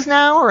 70s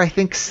now, or I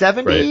think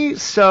 70. Right.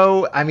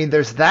 So, I mean,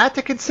 there's that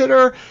to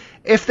consider.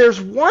 If there's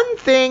one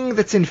thing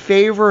that's in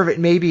favor of it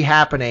maybe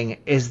happening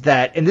is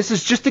that, and this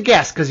is just a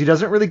guess because he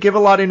doesn't really give a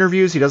lot of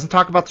interviews, he doesn't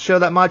talk about the show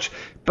that much,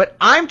 but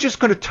I'm just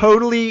going to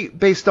totally,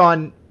 based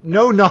on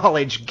no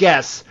knowledge,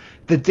 guess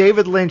that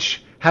David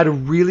Lynch had a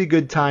really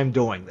good time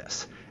doing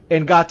this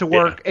and got to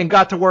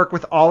work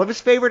with all of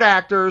his favorite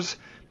actors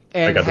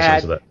and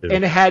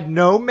had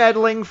no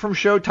meddling from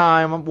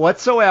Showtime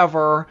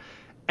whatsoever.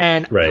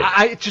 And right.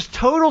 I just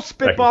total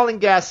spitballing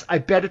guess. I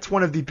bet it's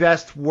one of the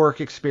best work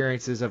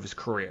experiences of his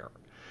career.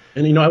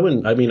 And I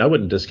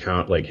wouldn't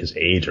discount like his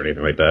age or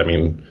anything like that. I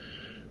mean,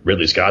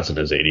 Ridley Scott's in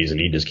his 80s and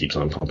he just keeps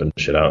on pumping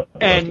shit out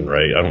left and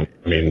right.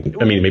 I mean,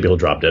 maybe he'll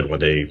drop dead one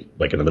day,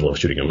 like in the middle of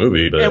shooting a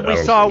movie. But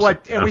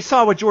we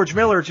saw what George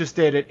Miller just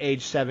did at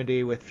age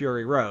 70 with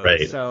Fury Road.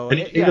 Right. So and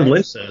even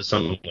Lynch says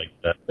something like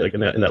that, like in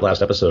that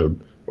last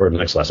episode or the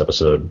next last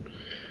episode,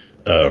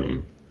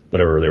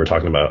 whatever they were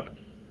talking about.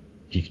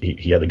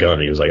 He had the gun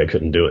and he was like, I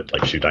couldn't do it,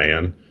 like shoot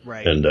Diane.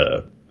 Right. And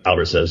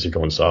Albert says, you're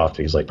going soft.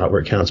 And he's like, not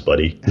where it counts,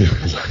 buddy.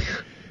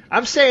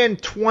 I'm saying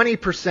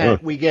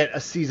 20% we get a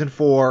season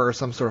 4 or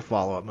some sort of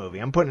follow-up movie.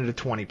 I'm putting it at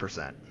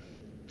 20%.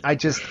 I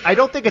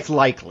don't think it's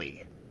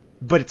likely,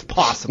 but it's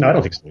possible. No, I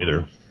don't think so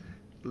either.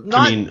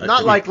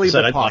 Not likely,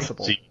 but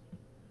possible. I'd like to see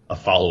a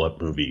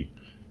follow-up movie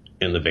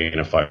in the vein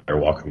of Fire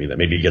Walk With Me that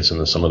maybe gets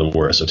into some of the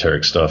more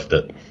esoteric stuff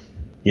that,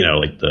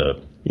 like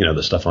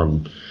the stuff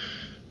on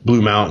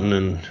Blue Mountain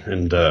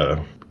and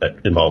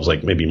that involves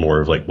like maybe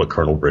more of like what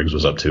Colonel Briggs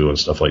was up to and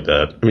stuff like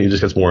that. I mean, it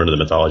just gets more into the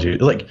mythology.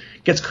 It like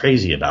gets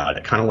crazy about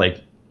it, kind of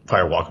like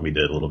Fire Walk With Me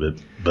did a little bit,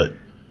 but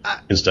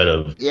instead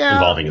of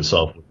involving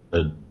itself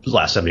with the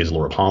last 70s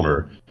Laura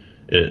Palmer,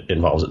 it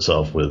involves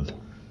itself with,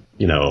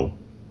 maybe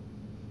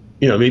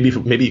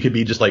it could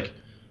be just like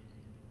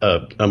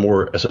a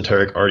more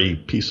esoteric, arty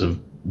piece of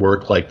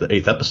work like the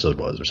 8th episode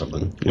was or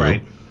something.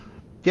 Right.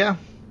 Yeah.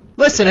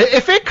 Listen,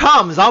 if it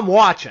comes, I'm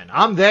watching.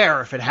 I'm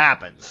there if it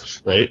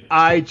happens. Right.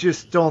 I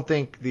just don't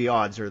think the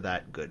odds are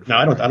that good. No,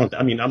 I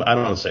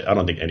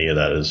don't think any of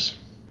that is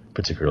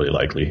particularly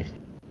likely.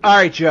 All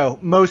right, Joe.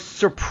 Most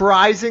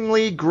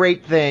surprisingly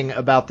great thing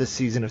about this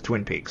season of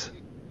Twin Peaks.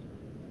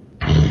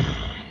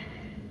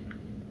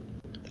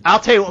 I'll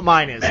tell you what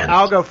mine is. Man.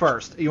 I'll go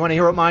first. You want to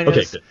hear what mine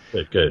is?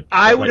 Okay, good.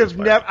 I would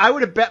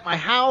have bet my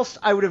house.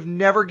 I would have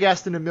never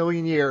guessed in a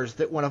million years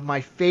that one of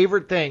my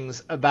favorite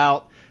things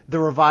about the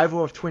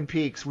revival of Twin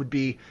Peaks would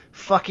be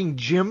fucking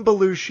Jim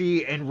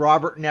Belushi and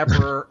Robert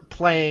Knepper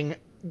playing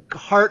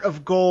heart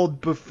of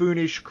gold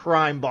buffoonish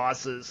crime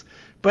bosses.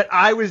 But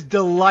I was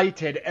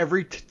delighted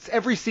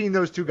every scene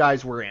those two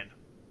guys were in.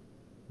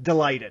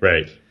 Delighted.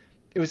 Right.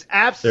 It was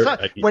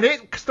absolutely when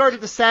it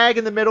started to sag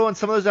in the middle in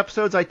some of those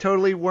episodes I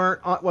totally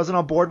wasn't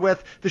on board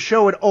with. The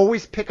show would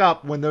always pick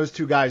up when those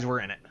two guys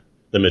were in it.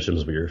 The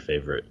Mitchums were your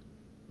favorite,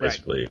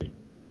 basically. Right.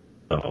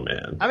 Oh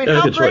man. I mean,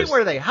 how great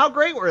were they? How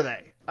great were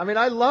they? I mean,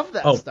 I love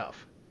that Oh,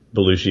 stuff.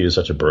 Belushi is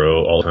such a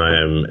bro all the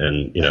time,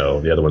 and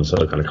the other one's so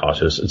kind of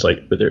cautious. It's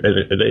like, but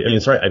I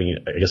mean, sorry. I mean,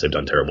 I guess they've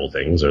done terrible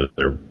things, or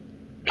they're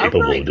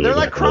capable Right. of They're doing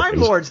like terrible crime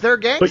things. lords. They're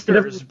But you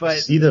never gangsters, but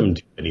see them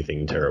do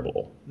anything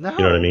terrible. no. You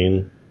know what I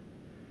mean?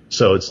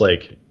 So it's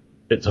like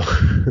it's.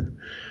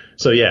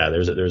 So yeah,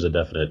 there's a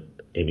definite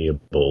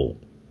amiable,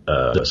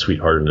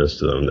 sweetheartedness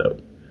to them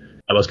that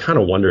I was kind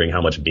of wondering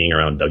how much being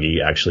around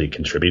Dougie actually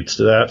contributes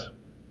to that,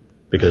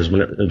 because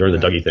during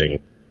the Dougie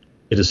thing,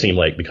 it just seemed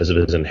like because of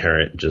his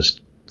inherent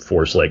just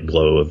force-like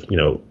glow of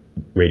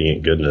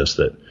radiant goodness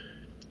that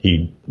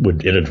he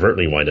would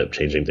inadvertently wind up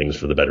changing things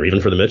for the better,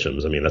 even for the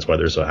Mitchums. I mean, that's why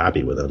they're so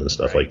happy with him and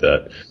stuff like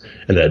that.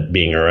 And that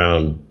being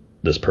around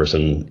this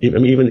person, I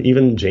mean,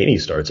 even Janie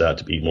starts out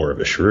to be more of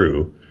a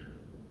shrew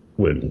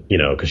when,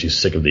 because she's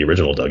sick of the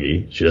original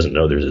Dougie. She doesn't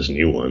know there's this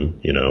new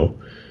one,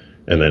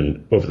 And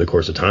then over the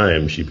course of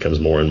time, she becomes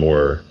more and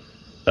more,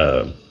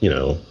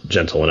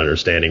 gentle and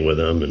understanding with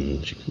him,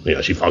 and she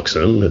fucks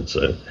him.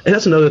 And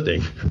that's another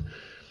thing.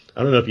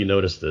 I don't know if you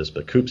noticed this,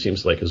 but Coop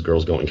seems like his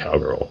girl's going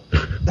cowgirl.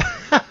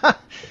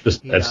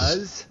 He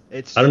does.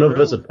 It's I don't know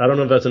true.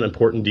 if that's an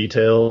important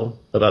detail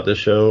about this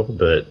show,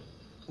 but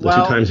two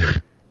times.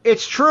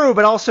 It's true,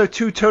 but also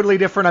two totally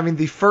different. I mean,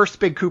 the first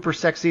big Cooper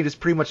sex scene is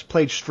pretty much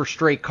played for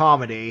straight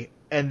comedy,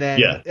 and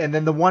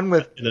then the one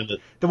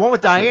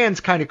with Diane's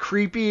kind of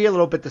creepy, a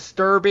little bit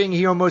disturbing.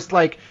 He almost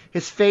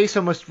his face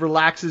almost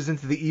relaxes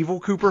into the evil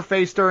Cooper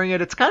face during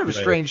it. It's kind of a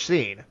strange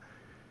scene.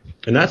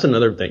 And that's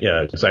another thing.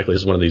 Yeah, exactly.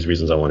 This is one of these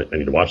reasons I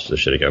need to watch this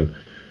shit again,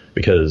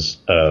 because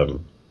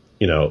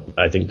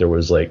I think there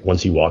was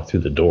once he walked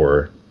through the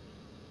door,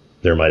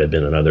 there might have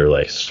been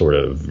another sort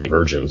of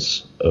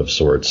divergence of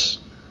sorts,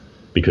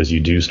 because you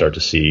do start to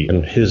see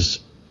in his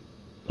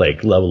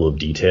level of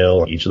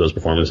detail, each of those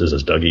performances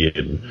as Dougie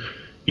and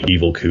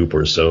Evil Coop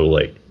are so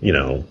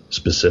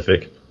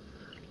specific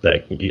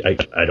that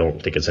I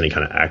don't think it's any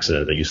kind of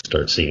accident that you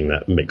start seeing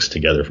that mixed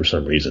together for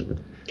some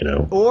reason,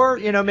 Or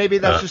maybe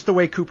that's just the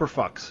way Cooper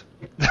fucks.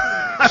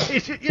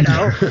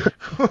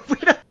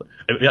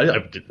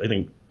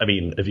 I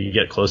mean, if you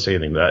get close to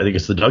anything, I think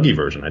it's the Dougie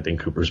version. I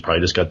think Cooper's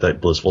probably just got that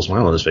blissful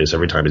smile on his face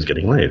every time he's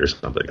getting laid or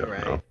something. I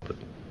don't know. But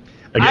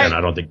again, I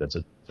don't think that's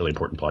a really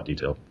important plot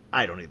detail.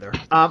 I don't either.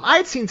 I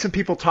had seen some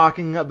people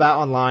talking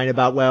online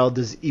about, well,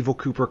 does Evil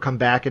Cooper come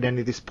back at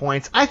any of these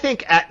points? I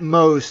think at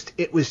most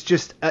it was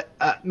just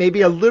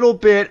maybe a little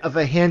bit of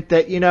a hint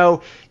that,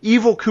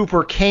 Evil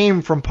Cooper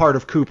came from part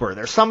of Cooper.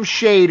 There's some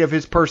shade of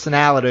his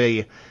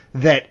personality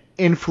that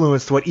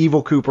influenced what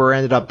Evil Cooper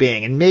ended up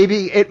being. And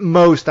maybe at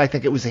most I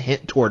think it was a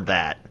hint toward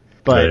that.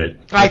 But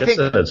I think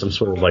that some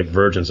sort of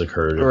vergence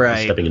occurred,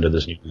 stepping into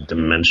this new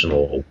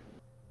dimensional.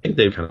 I think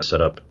they've kind of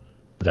set up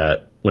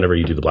that whenever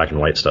you do the black and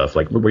white stuff,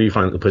 where you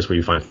find the place where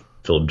you find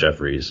Philip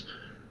Jeffries,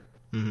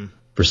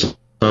 for some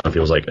it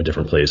feels like a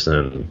different place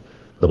than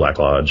the Black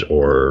Lodge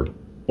or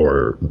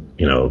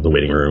the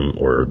Waiting Room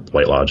or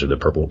White Lodge or the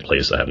Purple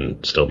Place.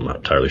 Still not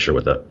entirely sure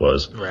what that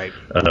was. Right.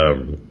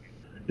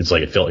 It's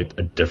it felt like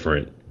a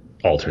different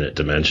alternate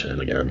dimension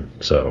again.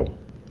 So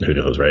who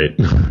knows, right?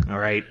 All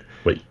right.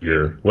 What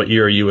year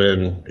are you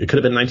in? It could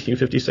have been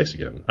 1956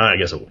 again. I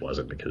guess it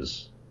wasn't,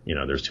 because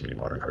there's too many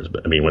modern cars.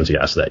 But I mean, once you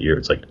ask that year,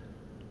 it's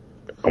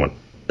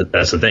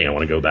that's the thing. I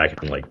want to go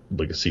back and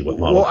look and see what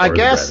model cars are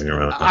driving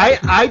around.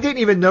 I didn't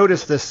even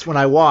notice this when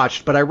I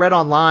watched, but I read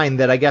online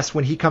that I guess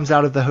when he comes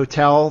out of the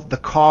hotel, the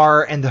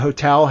car and the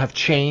hotel have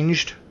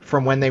changed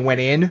from when they went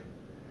in.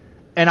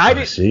 And I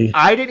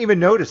didn't even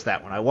notice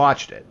that when I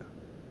watched it.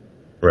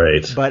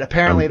 Right. But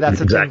apparently that's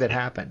a thing that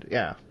happened.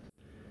 Yeah.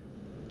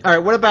 All right.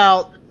 What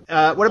about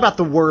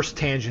the worst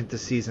tangent the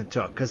season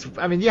took? Because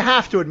I mean, you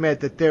have to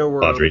admit that there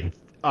were. Audrey.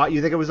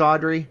 You think it was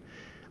Audrey?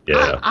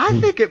 Yeah. I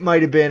think it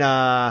might have been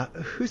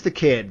who's the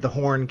kid? The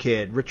Horn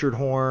kid, Richard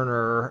Horn,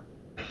 or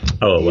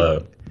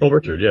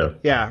Richard, yeah.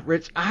 Yeah,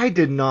 Rich. I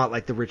did not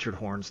like the Richard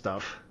Horn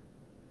stuff.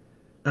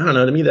 I don't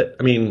know. To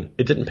me,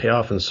 it didn't pay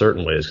off in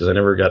certain ways, because I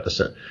never got the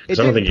sense. It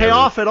didn't pay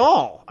off at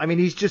all. I mean,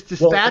 he's just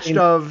dispatched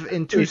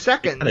in 2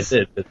 seconds.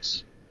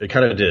 It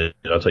kind of did.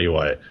 I'll tell you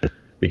why.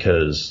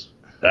 Because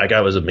that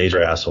guy was a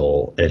major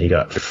asshole, and he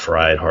got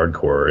fried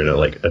hardcore in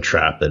a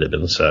trap that had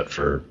been set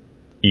for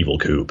Evil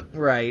Coop.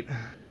 Right.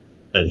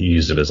 And he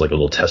used it as a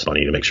little test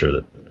bunny to make sure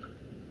that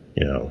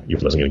he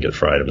wasn't going to get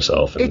fried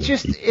himself. And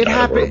it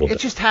happened. It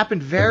just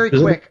happened very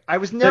quick. I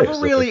was never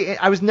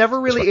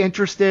really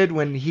interested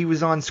when he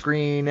was on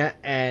screen,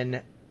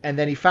 and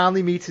then he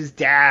finally meets his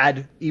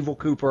dad, Evil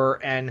Cooper,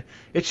 and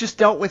it's just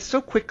dealt with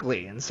so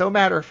quickly and so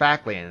matter of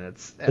factly. And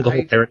the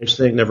whole parentage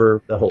thing,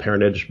 the whole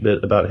parentage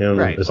bit about him.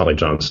 Right. It's not like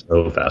John's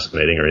so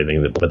fascinating or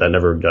anything, but that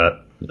never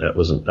got. That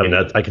wasn't. I mean,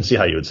 I can see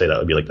how you would say that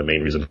would be the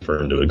main reason for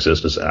him to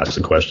exist, is to ask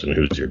the question,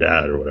 "Who's your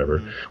dad?" or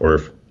whatever, or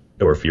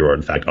if you are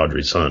in fact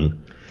Audrey's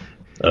son.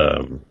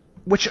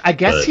 Which I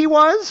guess he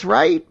was,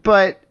 right?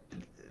 But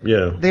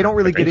yeah, they don't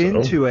really get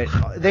into it.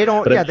 They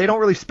don't. They don't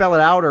really spell it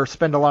out or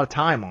spend a lot of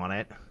time on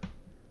it.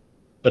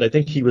 But I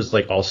think he was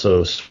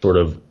also sort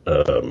of,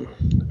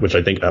 which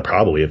I think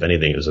probably, if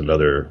anything, is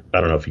another. I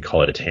don't know if you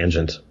call it a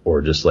tangent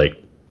or just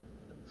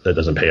that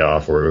doesn't pay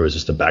off, or it was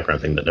just a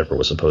background thing that never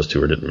was supposed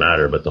to or didn't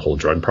matter. But the whole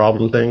drug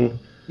problem thing,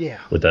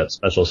 with that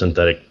special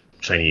synthetic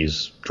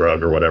Chinese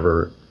drug or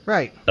whatever,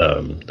 right?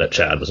 That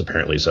Chad was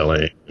apparently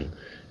selling,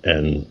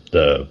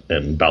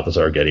 and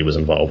Balthazar Getty was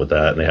involved with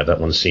that, and they have that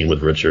one scene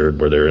with Richard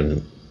where they're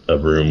in a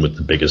room with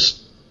the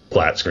biggest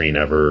flat screen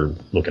ever,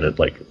 looking at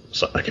like,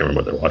 I can't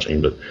remember what they're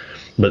watching,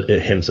 but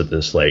it hints at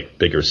this like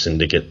bigger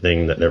syndicate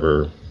thing that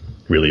never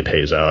really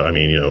pays out. I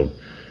mean,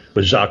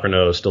 with Jacques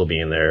Renault still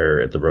being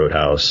there at the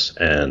Roadhouse,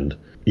 and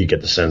you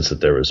get the sense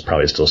that there was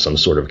probably still some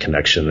sort of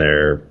connection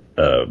there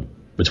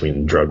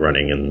between drug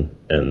running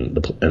and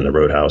the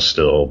Roadhouse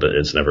still, but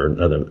it's never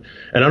another. And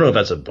I don't know if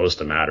that's supposed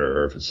to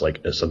matter, or if it's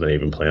like something they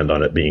even planned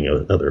on it being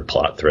another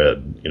plot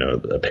thread,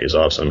 that pays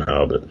off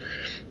somehow. But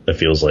it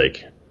feels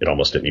like it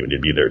almost didn't even need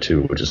to be there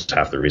too, which is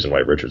half the reason why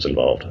Richard's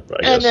involved,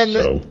 I guess. And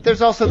then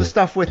there's also the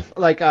stuff with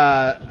like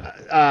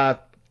Amanda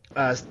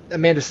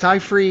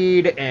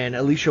Seyfried and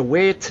Alicia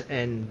Witt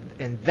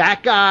and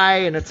that guy,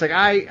 and it's like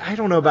I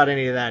don't know about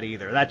any of that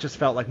either. That just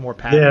felt like more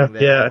padding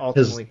than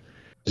ultimately.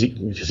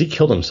 Because he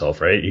killed himself,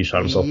 right? He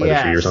shot himself by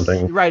the tree or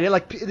something. Right.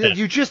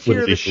 You just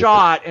hear the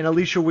shot and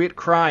Alicia Witt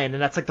crying,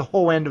 and that's like the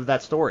whole end of that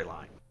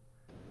storyline.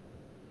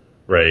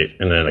 Right.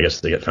 And then I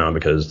guess they get found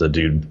because the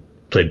dude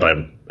played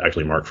by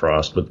actually Mark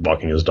Frost, but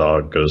walking his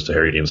dog, goes to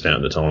Harry Dean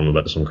Stanton to tell him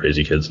about some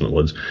crazy kids in the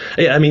woods.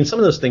 Yeah, I mean, some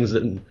of those things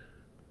didn't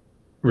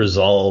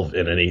resolve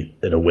in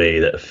a way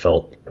that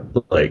felt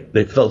like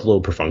they felt a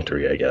little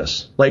perfunctory, I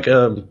guess. Like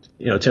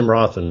Tim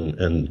Roth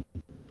and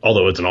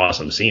although it's an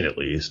awesome scene at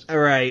least. All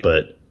right.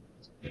 But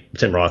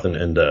Tim Roth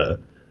and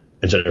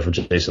Jennifer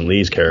Jason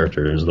Leigh's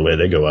characters, the way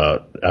they go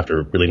out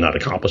after really not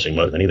accomplishing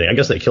much anything. I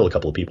guess they kill a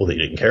couple of people that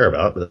you didn't care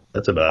about, but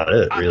that's about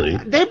it, really.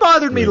 They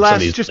bothered me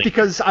less just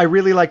because I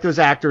really like those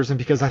actors and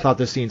because I thought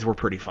those scenes were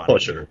pretty funny. Oh,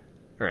 sure.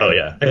 Right. Oh,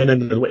 yeah.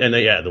 And the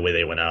way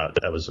they went out,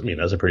 that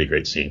was a pretty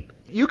great scene.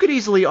 You could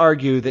easily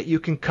argue that you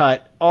can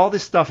cut all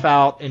this stuff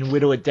out and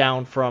whittle it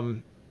down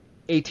from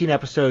 18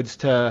 episodes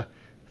to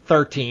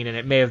 13, and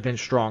it may have been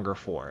stronger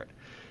for it.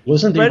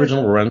 Wasn't the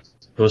original run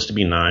supposed to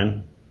be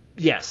 9?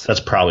 Yes. That's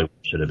probably what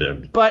it should have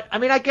been. But, I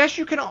mean, I guess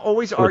you can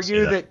always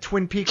argue that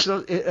Twin Peaks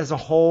as a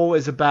whole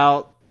is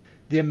about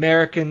the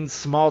American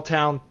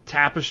small-town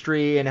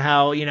tapestry and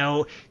how,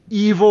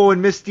 evil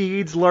and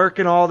misdeeds lurk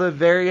in all the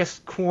various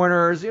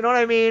corners. You know what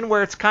I mean?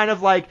 Where it's kind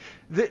of like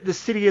the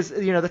city is,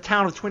 the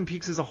town of Twin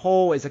Peaks as a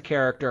whole is a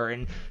character,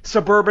 and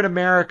suburban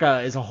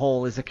America as a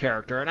whole is a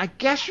character. And I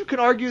guess you can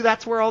argue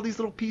that's where all these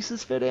little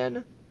pieces fit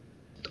in.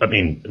 I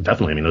mean,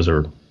 definitely. I mean, those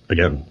are,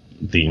 again,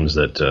 themes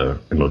that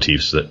and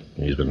motifs that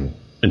he's been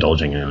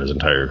indulging in his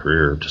entire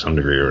career to some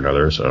degree or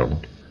another. So,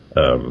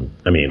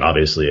 I mean,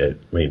 obviously,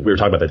 we were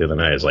talking about that the other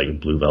night. It's like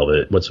Blue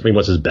Velvet.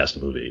 What's his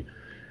best movie?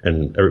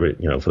 And everybody,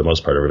 for the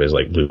most part, everybody's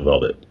like Blue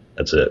Velvet.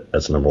 That's it.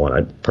 That's the number one.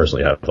 I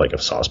personally have like a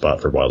soft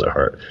spot for Wild at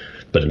Heart.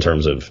 But in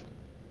terms of,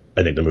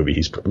 I think the movie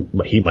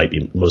he might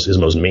be his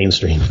most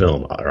mainstream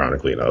film,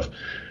 ironically enough,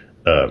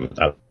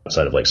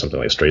 outside of like something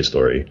like Straight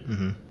Story,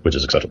 which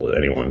is acceptable to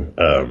anyone.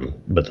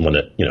 But the one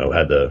that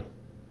had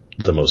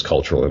the most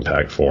cultural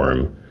impact for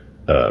him,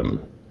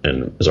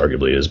 and is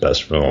arguably his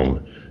best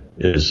film,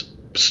 is,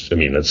 I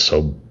mean, that's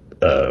so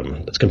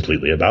it's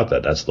completely about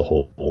that. That's the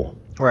whole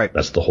right.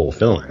 That's the whole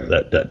film.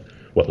 That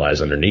what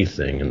lies underneath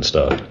thing and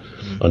stuff,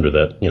 under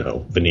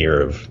that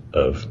veneer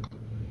of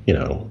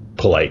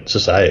polite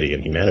society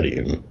and humanity,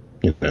 and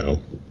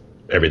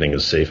everything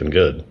is safe and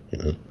good.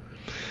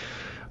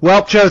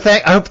 Well, Joe,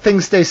 I hope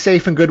things stay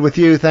safe and good with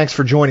you. Thanks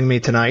for joining me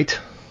tonight.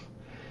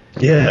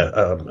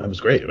 Yeah, it was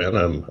great,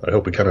 man. I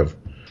hope we kind of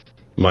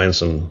mine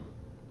some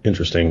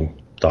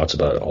interesting thoughts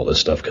about all this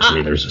stuff, because I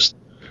mean, there's just,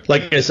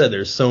 like I said,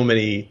 there's so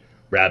many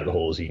rabbit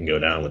holes you can go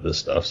down with this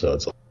stuff. So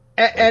it's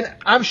and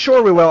I'm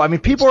sure we will. I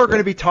mean, people are going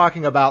to be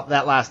talking about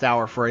that last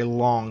hour for a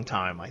long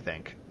time, I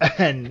think.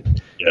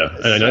 And yeah,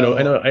 and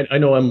I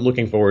know. I'm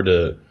looking forward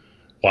to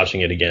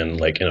watching it again,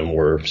 like in a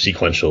more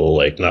sequential,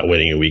 like not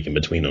waiting a week in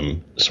between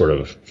them sort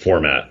of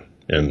format,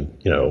 and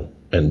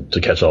and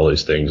to catch all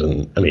these things.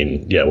 And I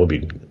mean, yeah, we'll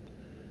be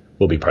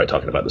probably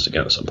talking about this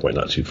again at some point,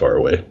 not too far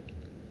away.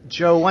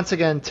 Joe, once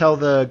again, tell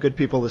the good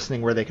people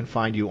listening where they can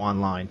find you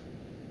online.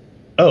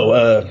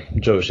 Oh,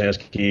 Joe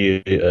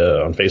Oshansky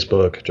on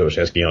Facebook, Joe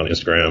Oshansky on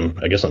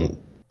Instagram. I guess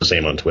I'm the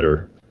same on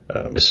Twitter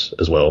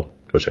as well.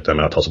 Go check them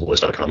out,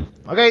 TulsaVoice.com.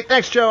 Okay,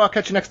 thanks, Joe. I'll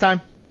catch you next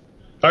time.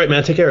 All right,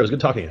 man. Take care. It was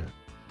good talking to you.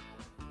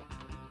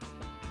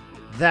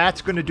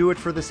 That's going to do it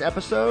for this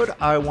episode.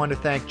 I want to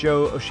thank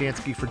Joe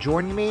Oshansky for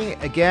joining me.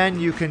 Again,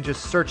 you can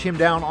just search him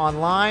down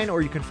online,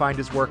 or you can find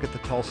his work at the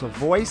Tulsa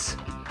Voice.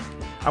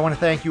 I want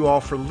to thank you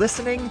all for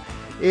listening.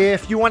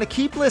 If you want to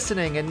keep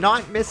listening and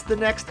not miss the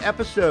next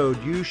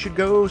episode, you should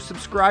go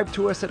subscribe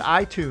to us at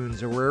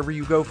iTunes or wherever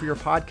you go for your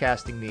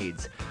podcasting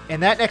needs.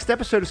 And that next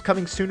episode is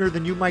coming sooner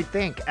than you might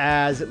think,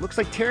 as it looks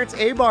like Terrence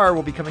Abar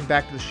will be coming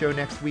back to the show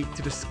next week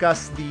to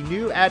discuss the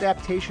new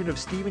adaptation of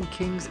Stephen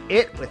King's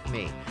It with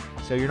me.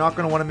 So you're not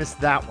going to want to miss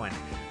that one.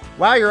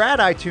 While you're at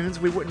iTunes,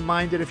 we wouldn't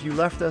mind it if you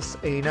left us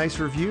a nice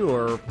review,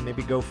 or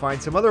maybe go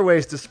find some other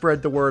ways to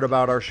spread the word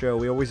about our show.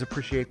 We always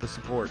appreciate the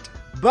support.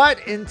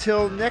 But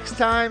until next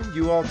time,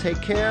 you all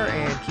take care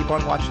and keep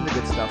on watching the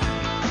good stuff.